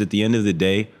 Because at the end of the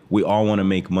day, we all want to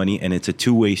make money, and it's a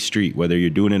two-way street. Whether you're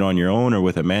doing it on your own or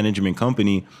with a management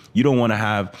company, you don't want to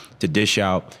have to dish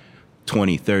out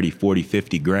 20, 30, 40,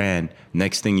 50 grand.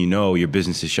 Next thing you know, your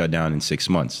business is shut down in 6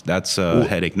 months. That's a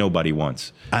headache nobody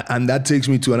wants. And that takes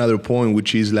me to another point,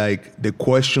 which is like the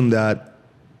question that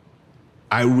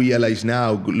I realize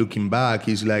now, looking back,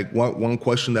 is like one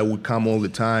question that would come all the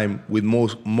time with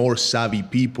more savvy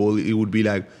people. It would be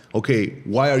like, okay,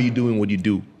 why are you doing what you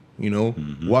do?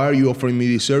 Why are you offering me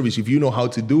this service? If you know how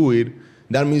to do it,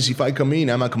 that means if I come in,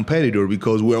 I'm a competitor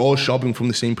because we're all shopping from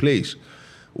the same place.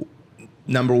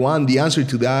 Number one, the answer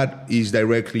to that is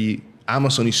directly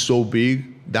Amazon is so big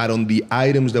that on the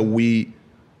items that we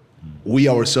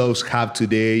ourselves have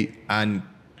today and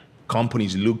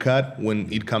companies look at when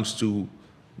it comes to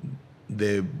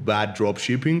the bad drop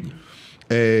shipping,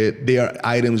 they are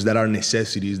items that are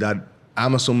necessities that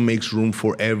Amazon makes room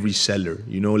for every seller.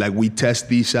 Like we test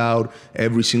these out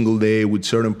every single day with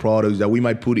certain products that we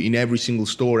might put in every single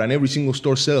store, and every single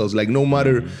store sells. Like no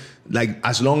matter, like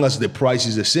as long as the price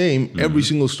is the same, every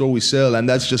single store we sell. And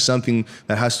that's just something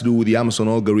that has to do with the Amazon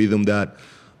algorithm that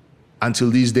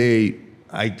until this day,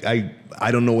 I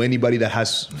don't know anybody that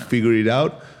has figured it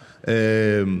out.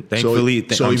 Thankfully,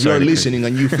 so if you're listening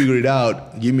and you figure it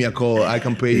out, give me a call. I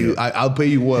can pay you. I'll pay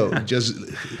you well. Just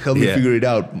help me figure it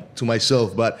out to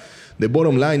myself. But the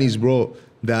bottom line is, bro,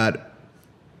 that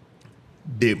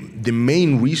the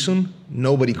main reason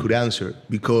nobody could answer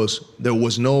because there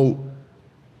was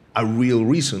a real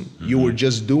reason. You were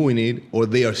just doing it, or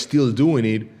they are still doing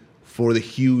it for the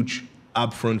huge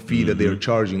upfront fee that they are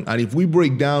charging. And if we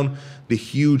break down the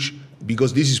huge,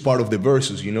 because this is part of the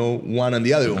versus, one and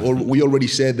the other. Or we already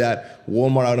said that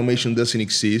Walmart automation doesn't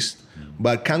exist,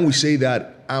 but can we say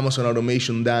that Amazon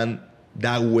automation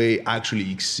that way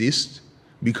actually exists?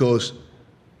 Because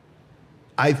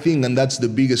I think, and that's the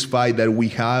biggest fight that we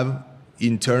have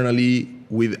internally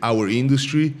with our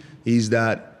industry, is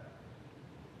that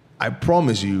I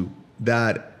promise you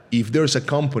that if there's a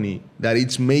company that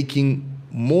it's making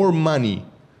more money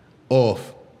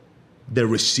off the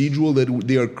residual that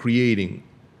they are creating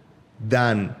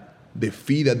than the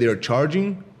fee that they are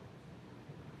charging,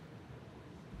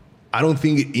 I don't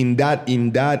think in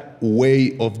that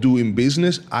way of doing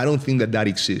business, I don't think that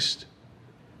exists.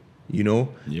 Yep.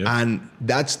 And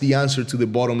that's the answer to the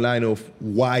bottom line of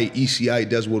why ECI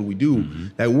does what we do.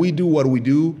 That we do what we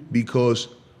do because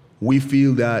we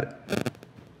feel that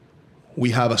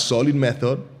we have a solid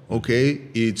method. Okay,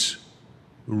 it's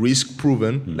risk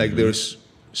proven. Like there's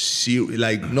zero,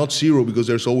 like not zero because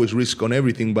there's always risk on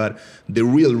everything, but the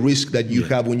real risk that you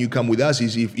have when you come with us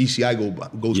is if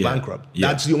ECI goes bankrupt.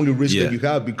 That's the only risk that you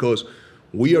have because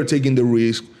we are taking the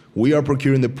risk, we are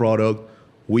procuring the product,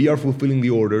 we are fulfilling the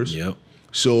orders.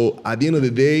 So at the end of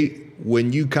the day,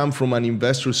 when you come from an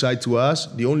investor side to us,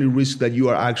 the only risk that you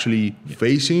are actually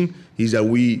facing is that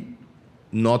we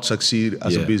not succeed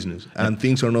as a business, and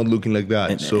things are not looking like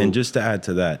that. And just to add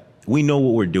to that, we know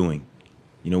what we're doing.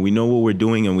 We know what we're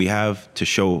doing, and we have to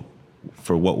show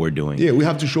for what we're doing. Yeah, we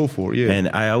have to show for, And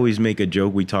I always make a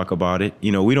joke, we talk about it.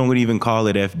 We don't even call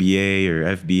it FBA or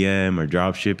FBM or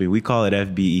drop shipping. We call it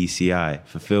FBECI,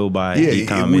 fulfilled by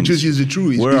e-commerce. Which is the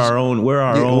truth. We're our own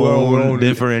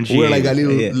differentiator.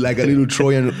 We're like a little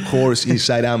Trojan horse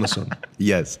inside Amazon.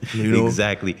 Yes,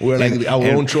 exactly. We're like our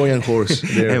own Trojan horse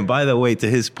there. And by the way, to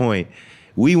his point,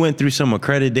 we went through some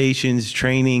accreditations,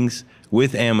 trainings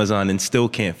with Amazon and still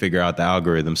can't figure out the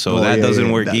algorithm. So that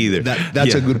doesn't work either.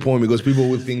 That's a good point because people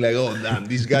would think like, oh, damn,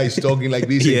 this guy is talking like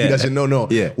this. And he doesn't know.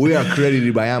 We are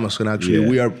accredited by Amazon, actually.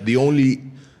 We are the only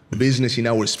business in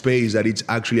our space that it's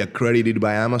actually accredited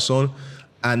by Amazon.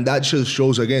 And that just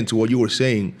shows, again, to what you were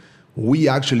saying, we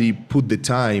actually put the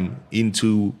time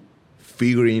into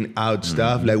figuring out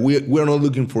stuff. Like we're not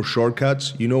looking for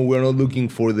shortcuts. We're not looking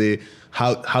for the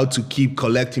how to keep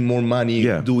collecting more money,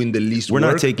 doing the least work.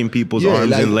 We're not taking people's arms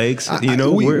and legs.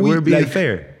 We're being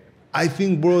fair. I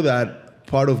think, bro, that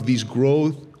part of this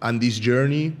growth and this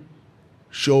journey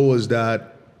show us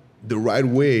that the right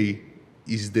way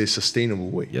is the sustainable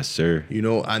way. Yes, sir.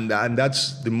 And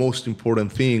that's the most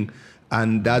important thing.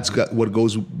 And that's what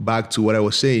goes back to what I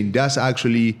was saying. That's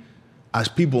actually, as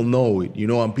people know it,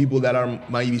 and people that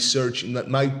might be searching, that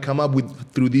might come up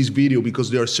through this video because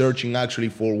they are searching actually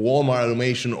for Walmart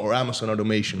automation or Amazon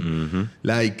automation.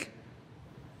 Like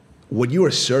what you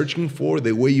are searching for,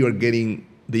 the way you are getting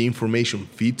the information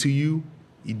feed to you,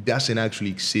 it doesn't actually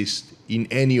exist in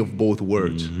any of both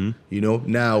words. You know,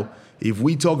 now if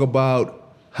we talk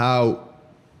about how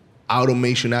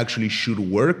automation actually should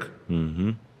work,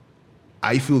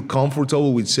 I feel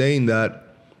comfortable with saying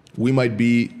that we might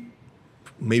be,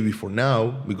 maybe for now,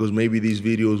 because maybe these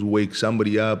videos wake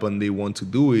somebody up and they want to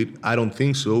do it. I don't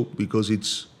think so, because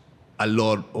it's a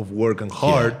lot of work and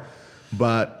hard.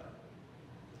 But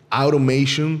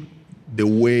automation, the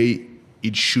way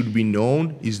it should be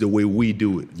known, is the way we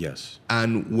do it. Yes.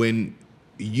 And when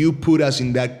you put us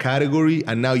in that category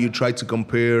and now you try to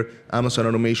compare Amazon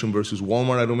automation versus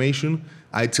Walmart automation,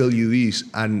 I tell you this,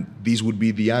 and this would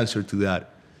be the answer to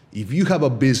that. If you have a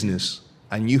business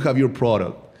and you have your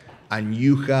product and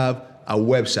you have a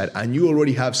website and you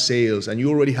already have sales and you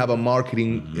already have a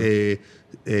marketing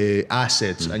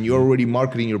assets and you're already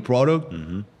marketing your product,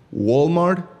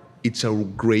 Walmart, it's a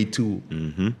great tool,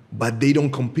 but they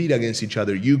don't compete against each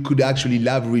other. You could actually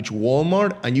leverage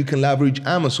Walmart and you can leverage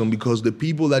Amazon, because the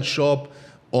people that shop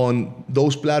on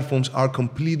those platforms are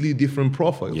completely different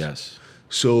profiles. Yes.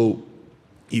 So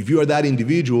if you are that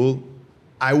individual,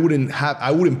 I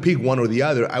wouldn't pick one or the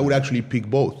other. I would actually pick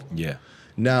both. Yeah.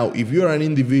 Now, if you're an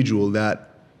individual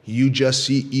that you just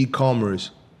see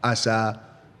e-commerce as a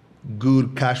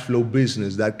good cash flow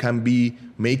business that can be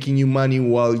making you money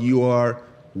while you are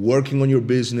working on your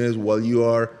business, while you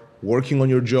are working on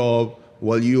your job,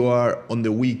 while you are on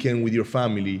the weekend with your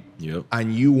family,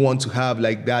 and you want to have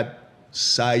like that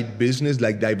side business,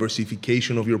 like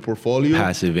diversification of your portfolio.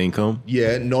 Passive income.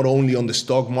 Yeah, not only on the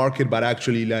stock market, but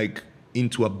actually like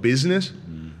into a business,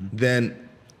 then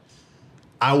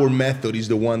our method is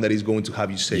the one that is going to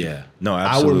have you safe. Yeah, no,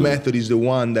 absolutely. Our method is the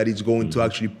one that is going to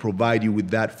actually provide you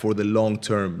with that for the long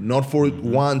term. Not for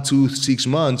 1, 2, 6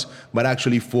 months, but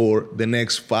actually for the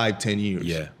next 5, 10 years.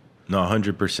 Yeah, no,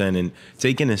 100%. And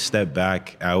taking a step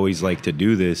back, I always like to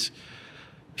do this.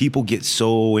 People get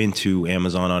so into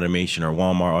Amazon automation or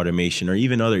Walmart automation or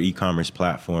even other e-commerce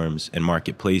platforms and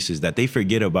marketplaces that they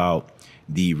forget about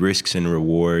the risks and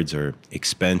rewards or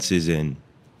expenses and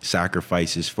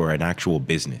sacrifices for an actual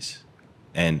business.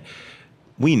 And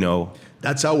we know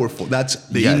that's our fault. That's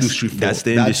the industry fault. That's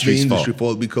the industry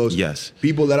fault, because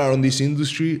people that are on this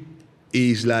industry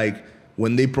is like,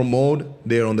 when they promote,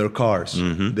 they're on their cars,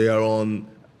 they are on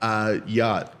a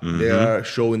yacht, they are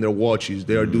showing their watches,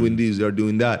 they are doing this, they are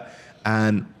doing that,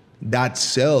 and that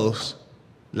sells.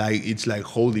 Like, it's like,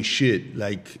 holy shit,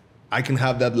 like, I can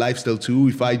have that lifestyle too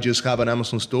if I just have an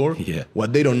Amazon store. Yeah.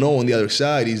 What they don't know on the other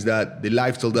side is that the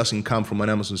lifestyle doesn't come from an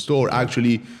Amazon store.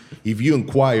 Actually, if you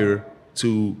inquire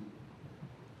to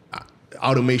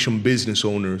automation business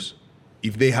owners,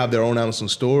 if they have their own Amazon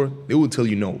store, they will tell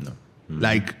you no.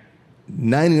 Like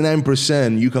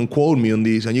 99%, you can quote me on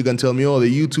this and you can tell me, oh,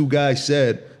 the YouTube guy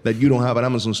said that you don't have an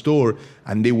Amazon store,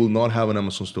 and they will not have an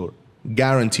Amazon store.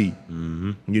 Guarantee,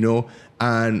 you know?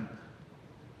 And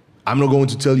I'm not going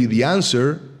to tell you the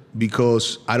answer,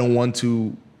 because I don't want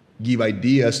to give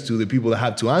ideas to the people that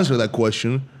have to answer that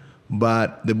question.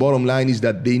 But the bottom line is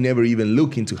that they never even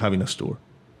look into having a store,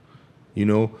 you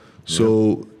know?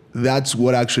 So that's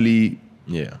what actually,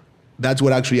 that's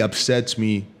what actually upsets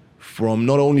me, from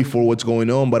not only for what's going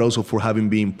on, but also for having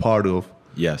been part of.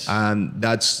 Yes. And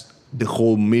that's the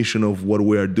whole mission of what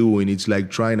we are doing. It's like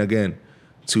trying again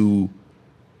to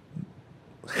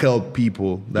help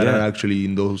people that are actually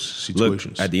in those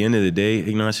situations. Look, at the end of the day,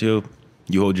 Ignacio,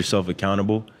 you hold yourself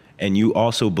accountable, and you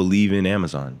also believe in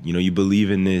Amazon. You know, you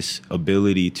believe in this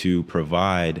ability to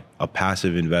provide a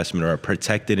passive investment or a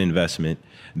protected investment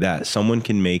that someone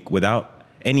can make without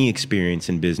any experience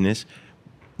in business,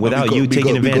 without you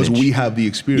taking advantage. Because we have the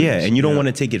experience. Yeah, and you don't want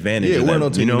to take advantage of we're them,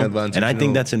 not taking advantage. And I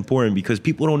think that's important, because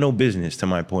people don't know business, to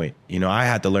my point. You know, I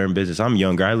had to learn business. I'm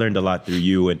younger. I learned a lot through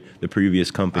you and the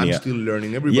previous company. I'm still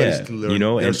learning. Everybody's still learning. You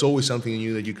know, there's always something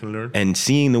new that you can learn. And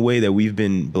seeing the way that we've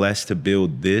been blessed to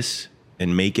build this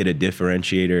and make it a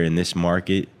differentiator in this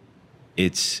market,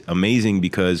 it's amazing,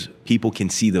 because people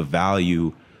can see the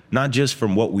value, not just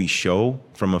from what we show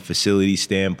from a facility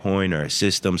standpoint or a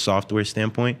system software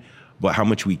standpoint, but how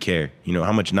much we care, you know,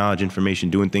 how much knowledge,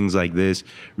 information, doing things like this,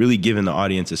 really giving the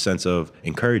audience a sense of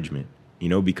encouragement, you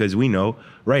know, because we know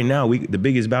right now, the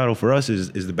biggest battle for us is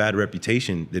the bad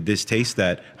reputation, the distaste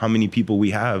that how many people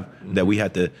we have that we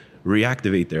had to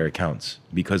reactivate their accounts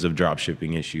because of drop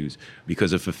shipping issues,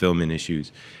 because of fulfillment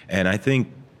issues. And I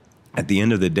think at the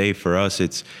end of the day, for us,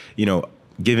 it's, you know,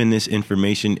 giving this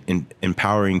information and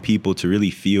empowering people to really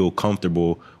feel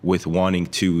comfortable with wanting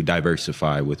to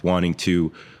diversify, with wanting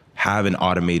to have an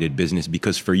automated business.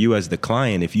 Because for you as the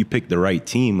client, if you pick the right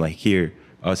team, like here,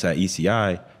 us at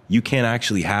ECI, you can't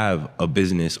actually have a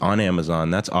business on Amazon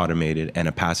that's automated and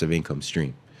a passive income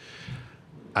stream.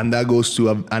 And that goes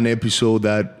to an episode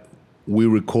that we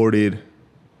recorded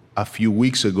a few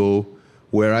weeks ago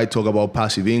where I talk about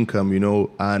passive income,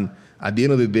 and at the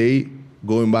end of the day,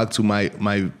 going back to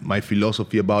my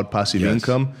philosophy about passive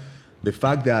income, the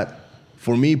fact that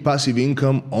for me, passive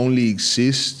income only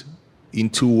exists in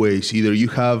two ways. Either you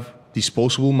have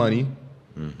disposable money,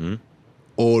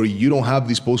 or you don't have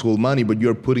disposable money, but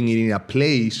you're putting it in a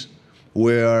place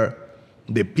where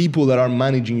the people that are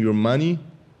managing your money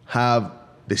have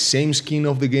the same skin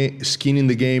in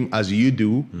the game as you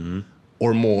do,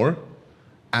 or more,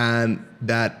 and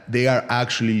that they are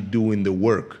actually doing the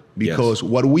work. Because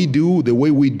what we do, the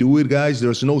way we do it, guys,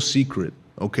 there's no secret,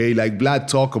 okay? Like Vlad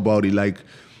talk about it, like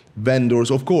vendors,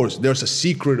 of course, there's a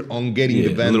secret on getting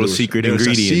the vendors. Little secret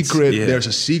ingredients. There's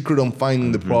a secret on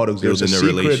finding the products. There's a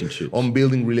secret on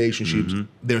building relationships.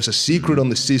 There's a secret on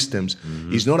the systems.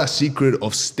 It's not a secret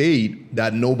of state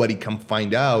that nobody can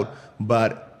find out,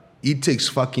 but it takes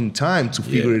fucking time to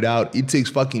figure it out. It takes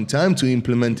fucking time to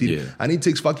implement it. And it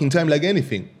takes fucking time like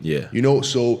anything.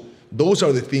 So those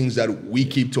are the things that we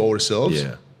keep to ourselves.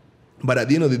 But at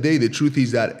the end of the day, the truth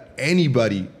is that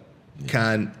anybody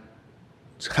can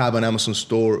have an Amazon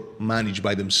store managed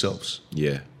by themselves.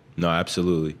 No,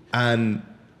 absolutely. And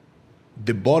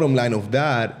the bottom line of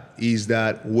that is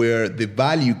that where the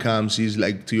value comes is,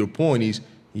 like, to your point, is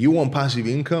you want passive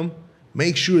income,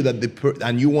 make sure that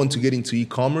and you want to get into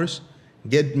e-commerce,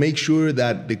 make sure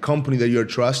that the company that you're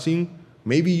trusting,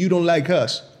 maybe you don't like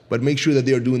us, but make sure that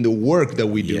they're doing the work that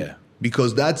we do.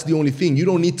 Because that's the only thing. You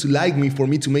don't need to like me for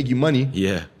me to make you money.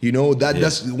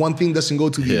 That's one thing doesn't go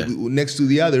to the next to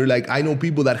the other. Like, I know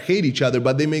people that hate each other,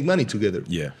 but they make money together.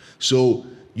 So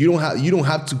you don't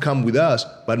have to come with us,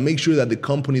 but make sure that the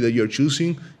company that you're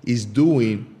choosing is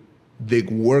doing the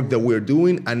work that we're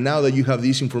doing. And now that you have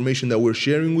this information that we're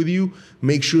sharing with you,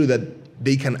 make sure that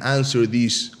they can answer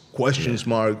these question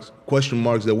marks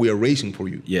that we are raising for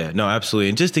you. No, absolutely.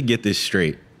 And just to get this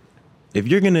straight, if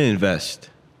you're going to invest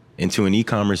into an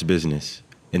e-commerce business,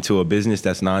 into a business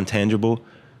that's non-tangible,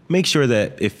 make sure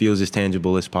that it feels as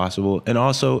tangible as possible. And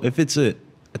also, if it's a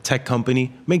tech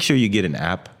company, make sure you get an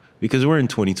app, because we're in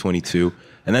 2022,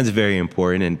 and that's very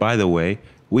important. And by the way,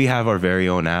 we have our very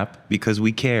own app because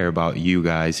we care about you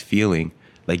guys feeling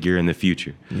like you're in the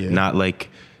future, not like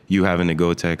you having to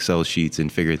go to Excel sheets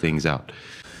and figure things out.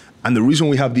 And the reason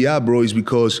we have the app, bro, is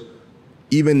because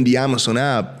even the Amazon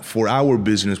app for our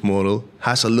business model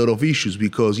has a lot of issues,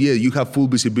 because you have full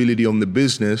visibility on the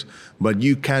business, but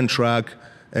you can't track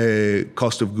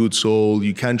cost of goods sold,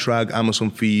 you can't track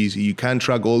Amazon fees, you can't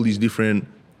track all these different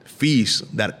fees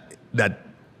that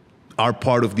are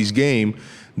part of this game,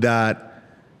 that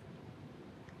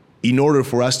in order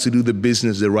for us to do the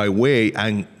business the right way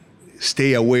and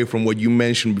stay away from what you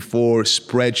mentioned before,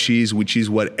 spreadsheets, which is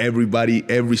what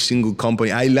every single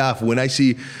company, I laugh when I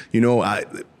see,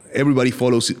 everybody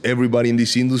follows everybody in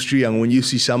this industry. And when you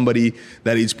see somebody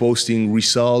that is posting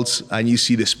results and you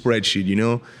see the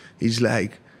spreadsheet, it's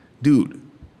like, dude,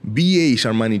 VAs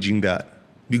are managing that,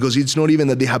 because it's not even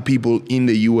that they have people in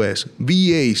the US.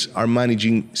 VAs are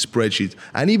managing spreadsheets.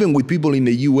 And even with people in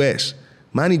the US,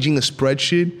 managing a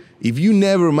spreadsheet, if you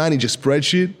never manage a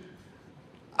spreadsheet,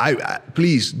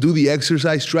 please do the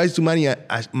exercise. Try to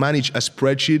manage a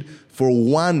spreadsheet for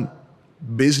one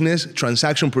business,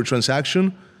 transaction per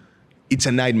transaction. It's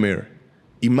a nightmare.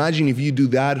 Imagine if you do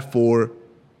that for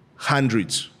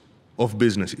hundreds of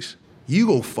businesses. You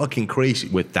go fucking crazy.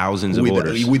 With thousands of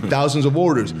orders. With thousands of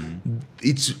orders.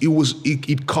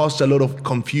 It caused a lot of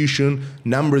confusion.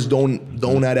 Numbers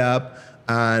don't add up.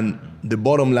 And the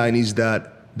bottom line is that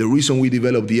the reason we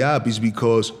developed the app is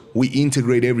because we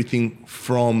integrate everything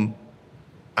from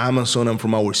Amazon and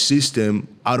from our system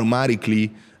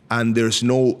automatically, and there's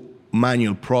no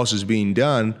manual process being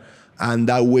done, and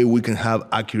that way we can have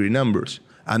accurate numbers.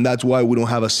 And that's why we don't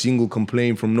have a single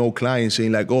complaint from no client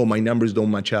saying like, oh, my numbers don't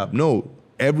match up. No,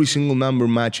 every single number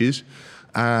matches,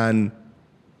 and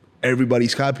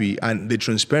everybody's happy, and the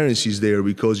transparency is there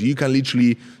because you can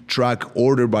literally track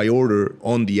order by order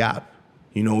on the app.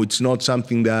 It's not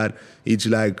something that it's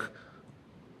like,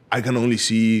 I can only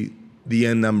see the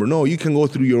end number. No, you can go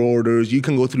through your orders, you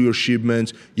can go through your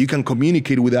shipments, you can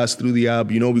communicate with us through the app,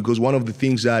 because one of the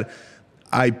things that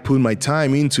I put my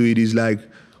time into it is like,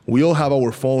 we all have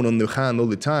our phone on the hand all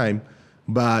the time,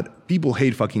 but people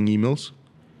hate fucking emails.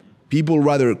 People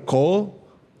rather call,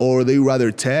 or they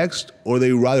rather text, or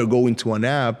they rather go into an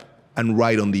app and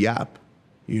write on the app.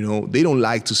 They don't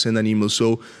like to send an email.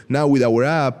 So now with our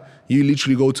app, you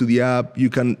literally go to the app, you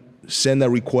can send a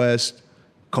request,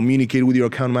 communicate with your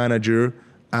account manager,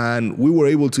 And we were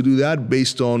able to do that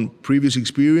based on previous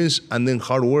experience and then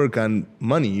hard work and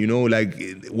money, like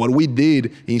what we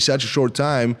did in such a short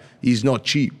time is not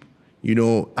cheap,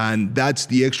 and that's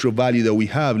the extra value that we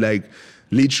have. Like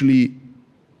literally,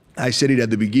 I said it at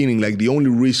the beginning, like the only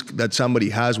risk that somebody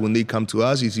has when they come to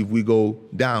us is if we go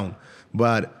down.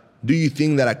 But do you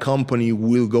think that a company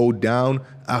will go down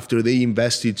after they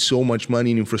invested so much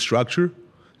money in infrastructure?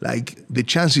 Like the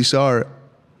chances are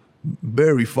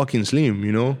very fucking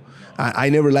slim, I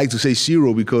never like to say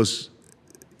zero because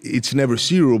it's never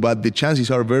zero, but the chances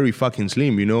are very fucking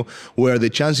slim, where the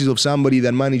chances of somebody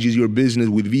that manages your business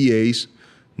with VAs,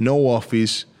 no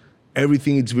office,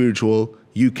 everything is virtual,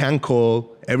 you can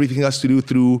call, everything has to do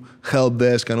through help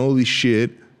desk and all this shit,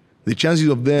 the chances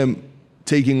of them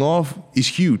taking off is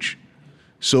huge.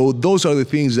 So those are the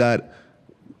things that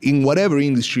in whatever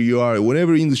industry you are,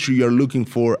 whatever industry you're looking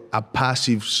for a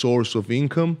passive source of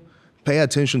income, pay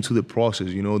attention to the process,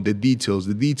 the details.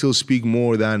 The details speak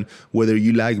more than whether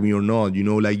you like me or not,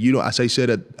 as I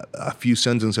said a few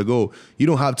sentences ago, you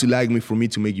don't have to like me for me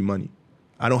to make you money.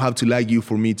 I don't have to like you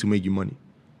for me to make you money.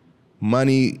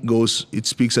 Money it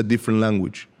speaks a different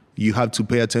language. You have to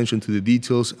pay attention to the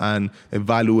details and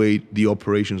evaluate the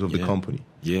operations of the company.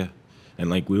 Yeah. And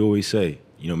like we always say,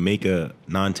 make a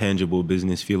non-tangible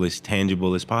business feel as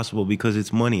tangible as possible because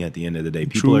it's money at the end of the day.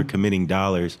 People are committing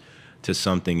dollars to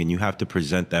something, and you have to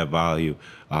present that value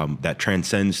that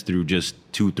transcends through just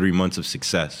 2-3 months of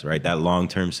success, right? That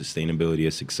long-term sustainability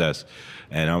of success.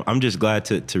 And I'm just glad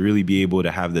to really be able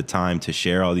to have the time to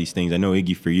share all these things. I know,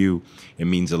 Iggy, for you, it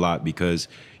means a lot because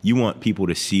you want people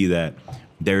to see that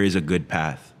there is a good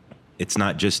path. It's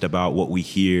not just about what we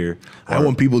hear. I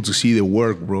want people to see the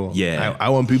work, bro. Yeah. I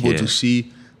want people to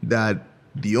see that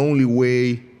the only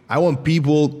way, I want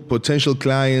people, potential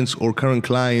clients or current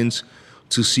clients,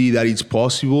 to see that it's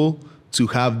possible to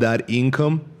have that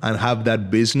income and have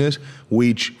that business,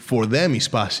 which for them is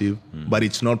passive, but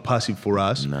it's not passive for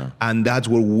us. No. And that's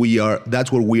what we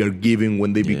are giving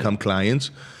when they become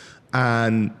clients.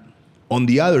 And on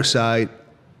the other side,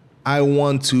 I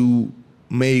want to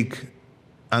make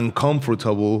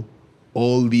uncomfortable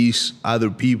all these other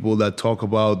people that talk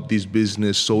about this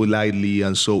business so lightly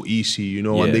and so easy,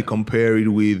 and they compare it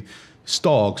with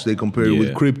stocks, they compare it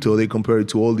with crypto, they compare it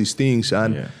to all these things.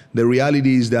 And the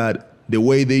reality is that the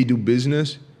way they do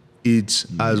business, it's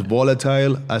as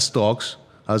volatile as stocks,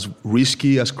 as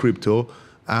risky as crypto,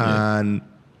 and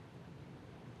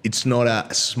it's not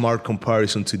a smart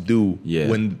comparison to do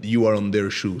when you are on their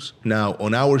shoes. Now,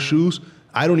 on our shoes,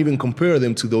 I don't even compare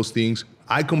them to those things.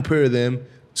 I compare them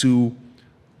to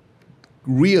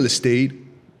real estate.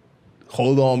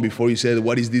 Hold on, before you said,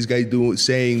 what is this guy doing,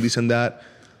 saying this and that?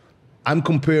 I'm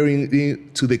comparing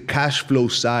it to the cash flow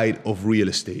side of real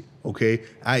estate, okay?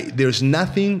 There's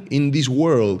nothing in this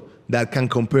world that can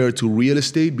compare to real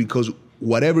estate, because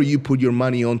whatever you put your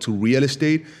money onto real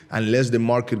estate, unless the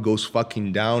market goes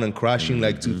fucking down and crashing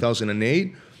like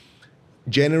 2008,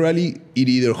 generally it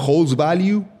either holds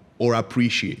value or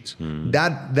appreciates.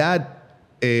 That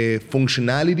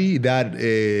functionality,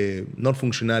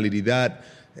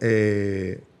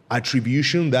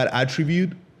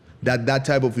 attribute that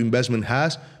type of investment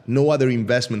has, no other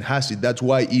investment has it. That's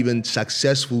why even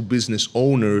successful business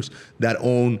owners that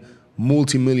own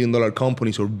multi-million-dollar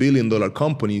companies or billion-dollar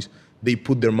companies, they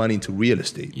put their money into real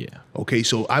estate. Yeah. Okay,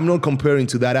 so I'm not comparing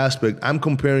to that aspect. I'm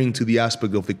comparing to the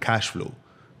aspect of the cash flow,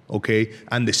 okay,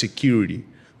 and the security.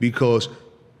 Because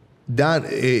that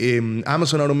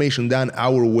Amazon automation done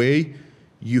our way,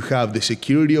 you have the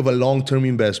security of a long-term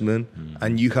investment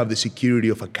and you have the security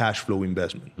of a cash flow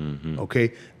investment,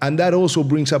 okay? And that also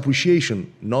brings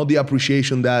appreciation, not the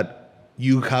appreciation that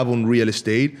you have on real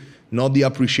estate, not the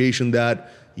appreciation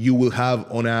that you will have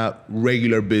on a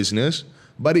regular business,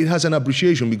 but it has an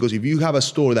appreciation because if you have a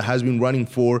store that has been running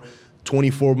for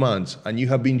 24 months and you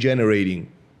have been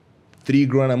generating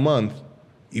 $3,000 a month,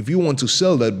 if you want to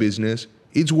sell that business,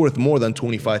 it's worth more than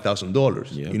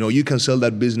 $25,000. Yep. You can sell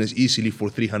that business easily for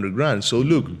 $300,000. So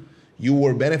look, you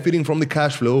were benefiting from the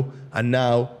cash flow, and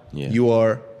now you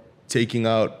are taking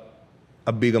out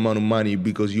a big amount of money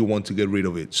because you want to get rid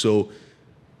of it. So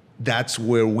that's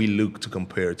where we look to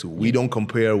compare to. We don't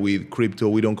compare with crypto.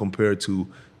 We don't compare to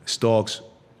stocks.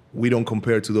 We don't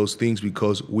compare to those things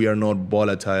because we are not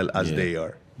volatile as they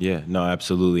are. Yeah, no,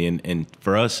 absolutely. And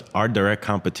for us, our direct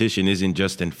competition isn't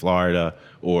just in Florida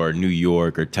or New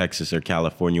York or Texas or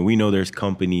California. We know there's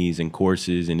companies and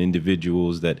courses and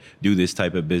individuals that do this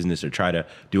type of business or try to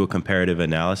do a comparative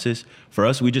analysis. For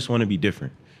us, we just want to be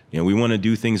different. We want to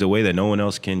do things a way that no one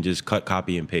else can just cut,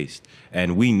 copy, and paste.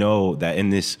 And we know that in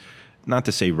this not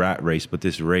to say rat race, but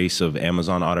this race of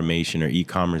Amazon automation or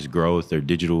e-commerce growth or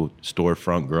digital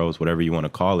storefront growth, whatever you want to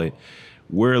call it,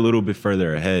 we're a little bit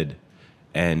further ahead.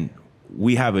 And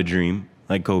we have a dream,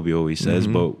 like Kobe always says,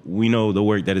 but we know the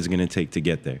work that it's going to take to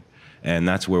get there. And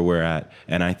that's where we're at.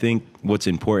 And I think what's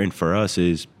important for us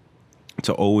is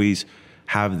to always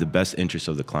have the best interest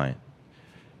of the client.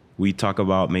 We talk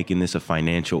about making this a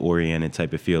financial oriented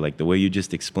type of feel. Like the way you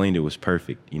just explained it was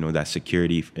perfect. You know, that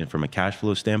security and from a cash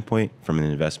flow standpoint, from an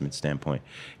investment standpoint,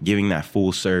 giving that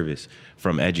full service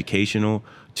from educational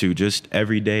to just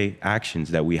everyday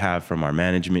actions that we have from our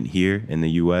management here in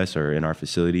the US or in our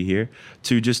facility here,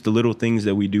 to just the little things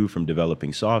that we do from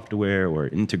developing software or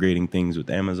integrating things with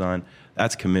Amazon.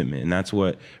 That's commitment. And that's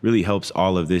what really helps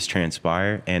all of this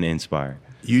transpire and inspire.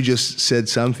 You just said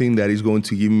something that is going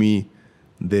to give me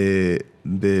the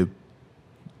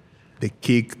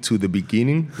kick to the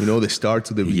beginning, you know, the start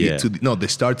to the the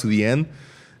start to the end,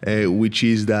 which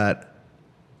is that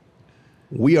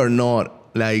we are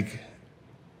not like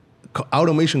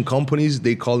automation companies.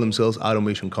 They call themselves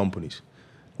automation companies.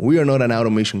 We are not an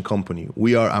automation company.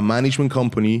 We are a management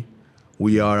company.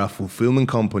 We are a fulfillment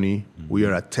company. We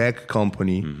are a tech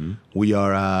company. We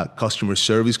are a customer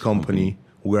service company.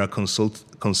 We're a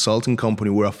consulting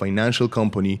company. We're a financial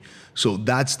company. So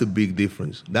that's the big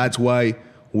difference. That's why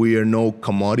we are no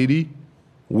commodity.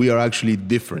 We are actually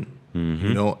different,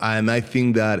 you know. And I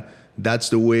think that that's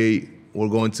the way we're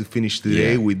going to finish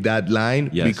today with that line,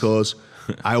 because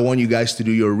I want you guys to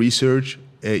do your research.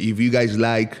 If you guys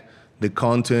like the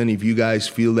content, if you guys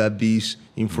feel that this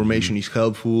information is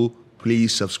helpful,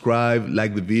 please subscribe,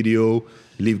 like the video,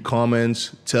 leave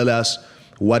comments, tell us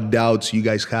what doubts you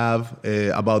guys have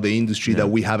about the industry that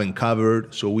we haven't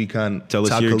covered, so we can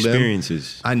tell us your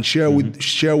experiences and share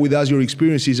with us your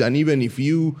experiences. And even if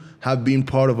you have been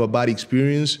part of a bad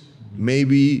experience,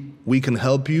 maybe we can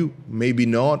help you, maybe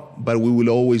not, but we will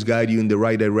always guide you in the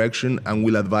right direction and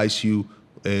will advise you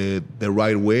the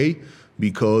right way.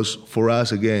 Because for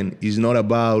us, again, it's not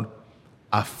about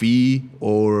a fee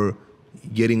or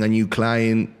getting a new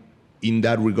client in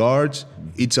that regards.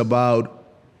 It's about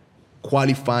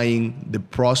qualifying the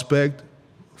prospect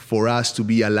for us to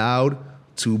be allowed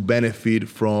to benefit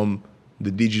from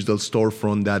the digital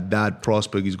storefront that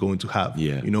prospect is going to have.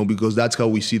 You know, because that's how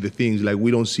we see the things. Like,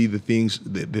 we don't see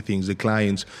the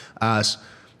clients as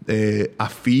a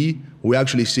fee. We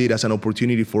actually see it as an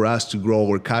opportunity for us to grow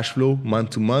our cash flow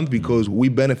month to month, because we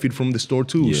benefit from the store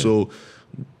too. So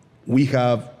we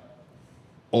have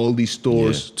all these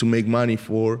stores to make money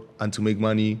for and to make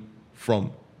money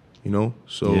from, you know.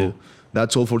 So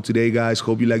that's all for today, guys.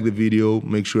 Hope you like the video.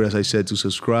 Make sure, as I said, to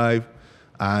subscribe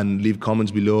and leave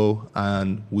comments below,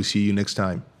 and we'll see you next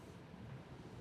time.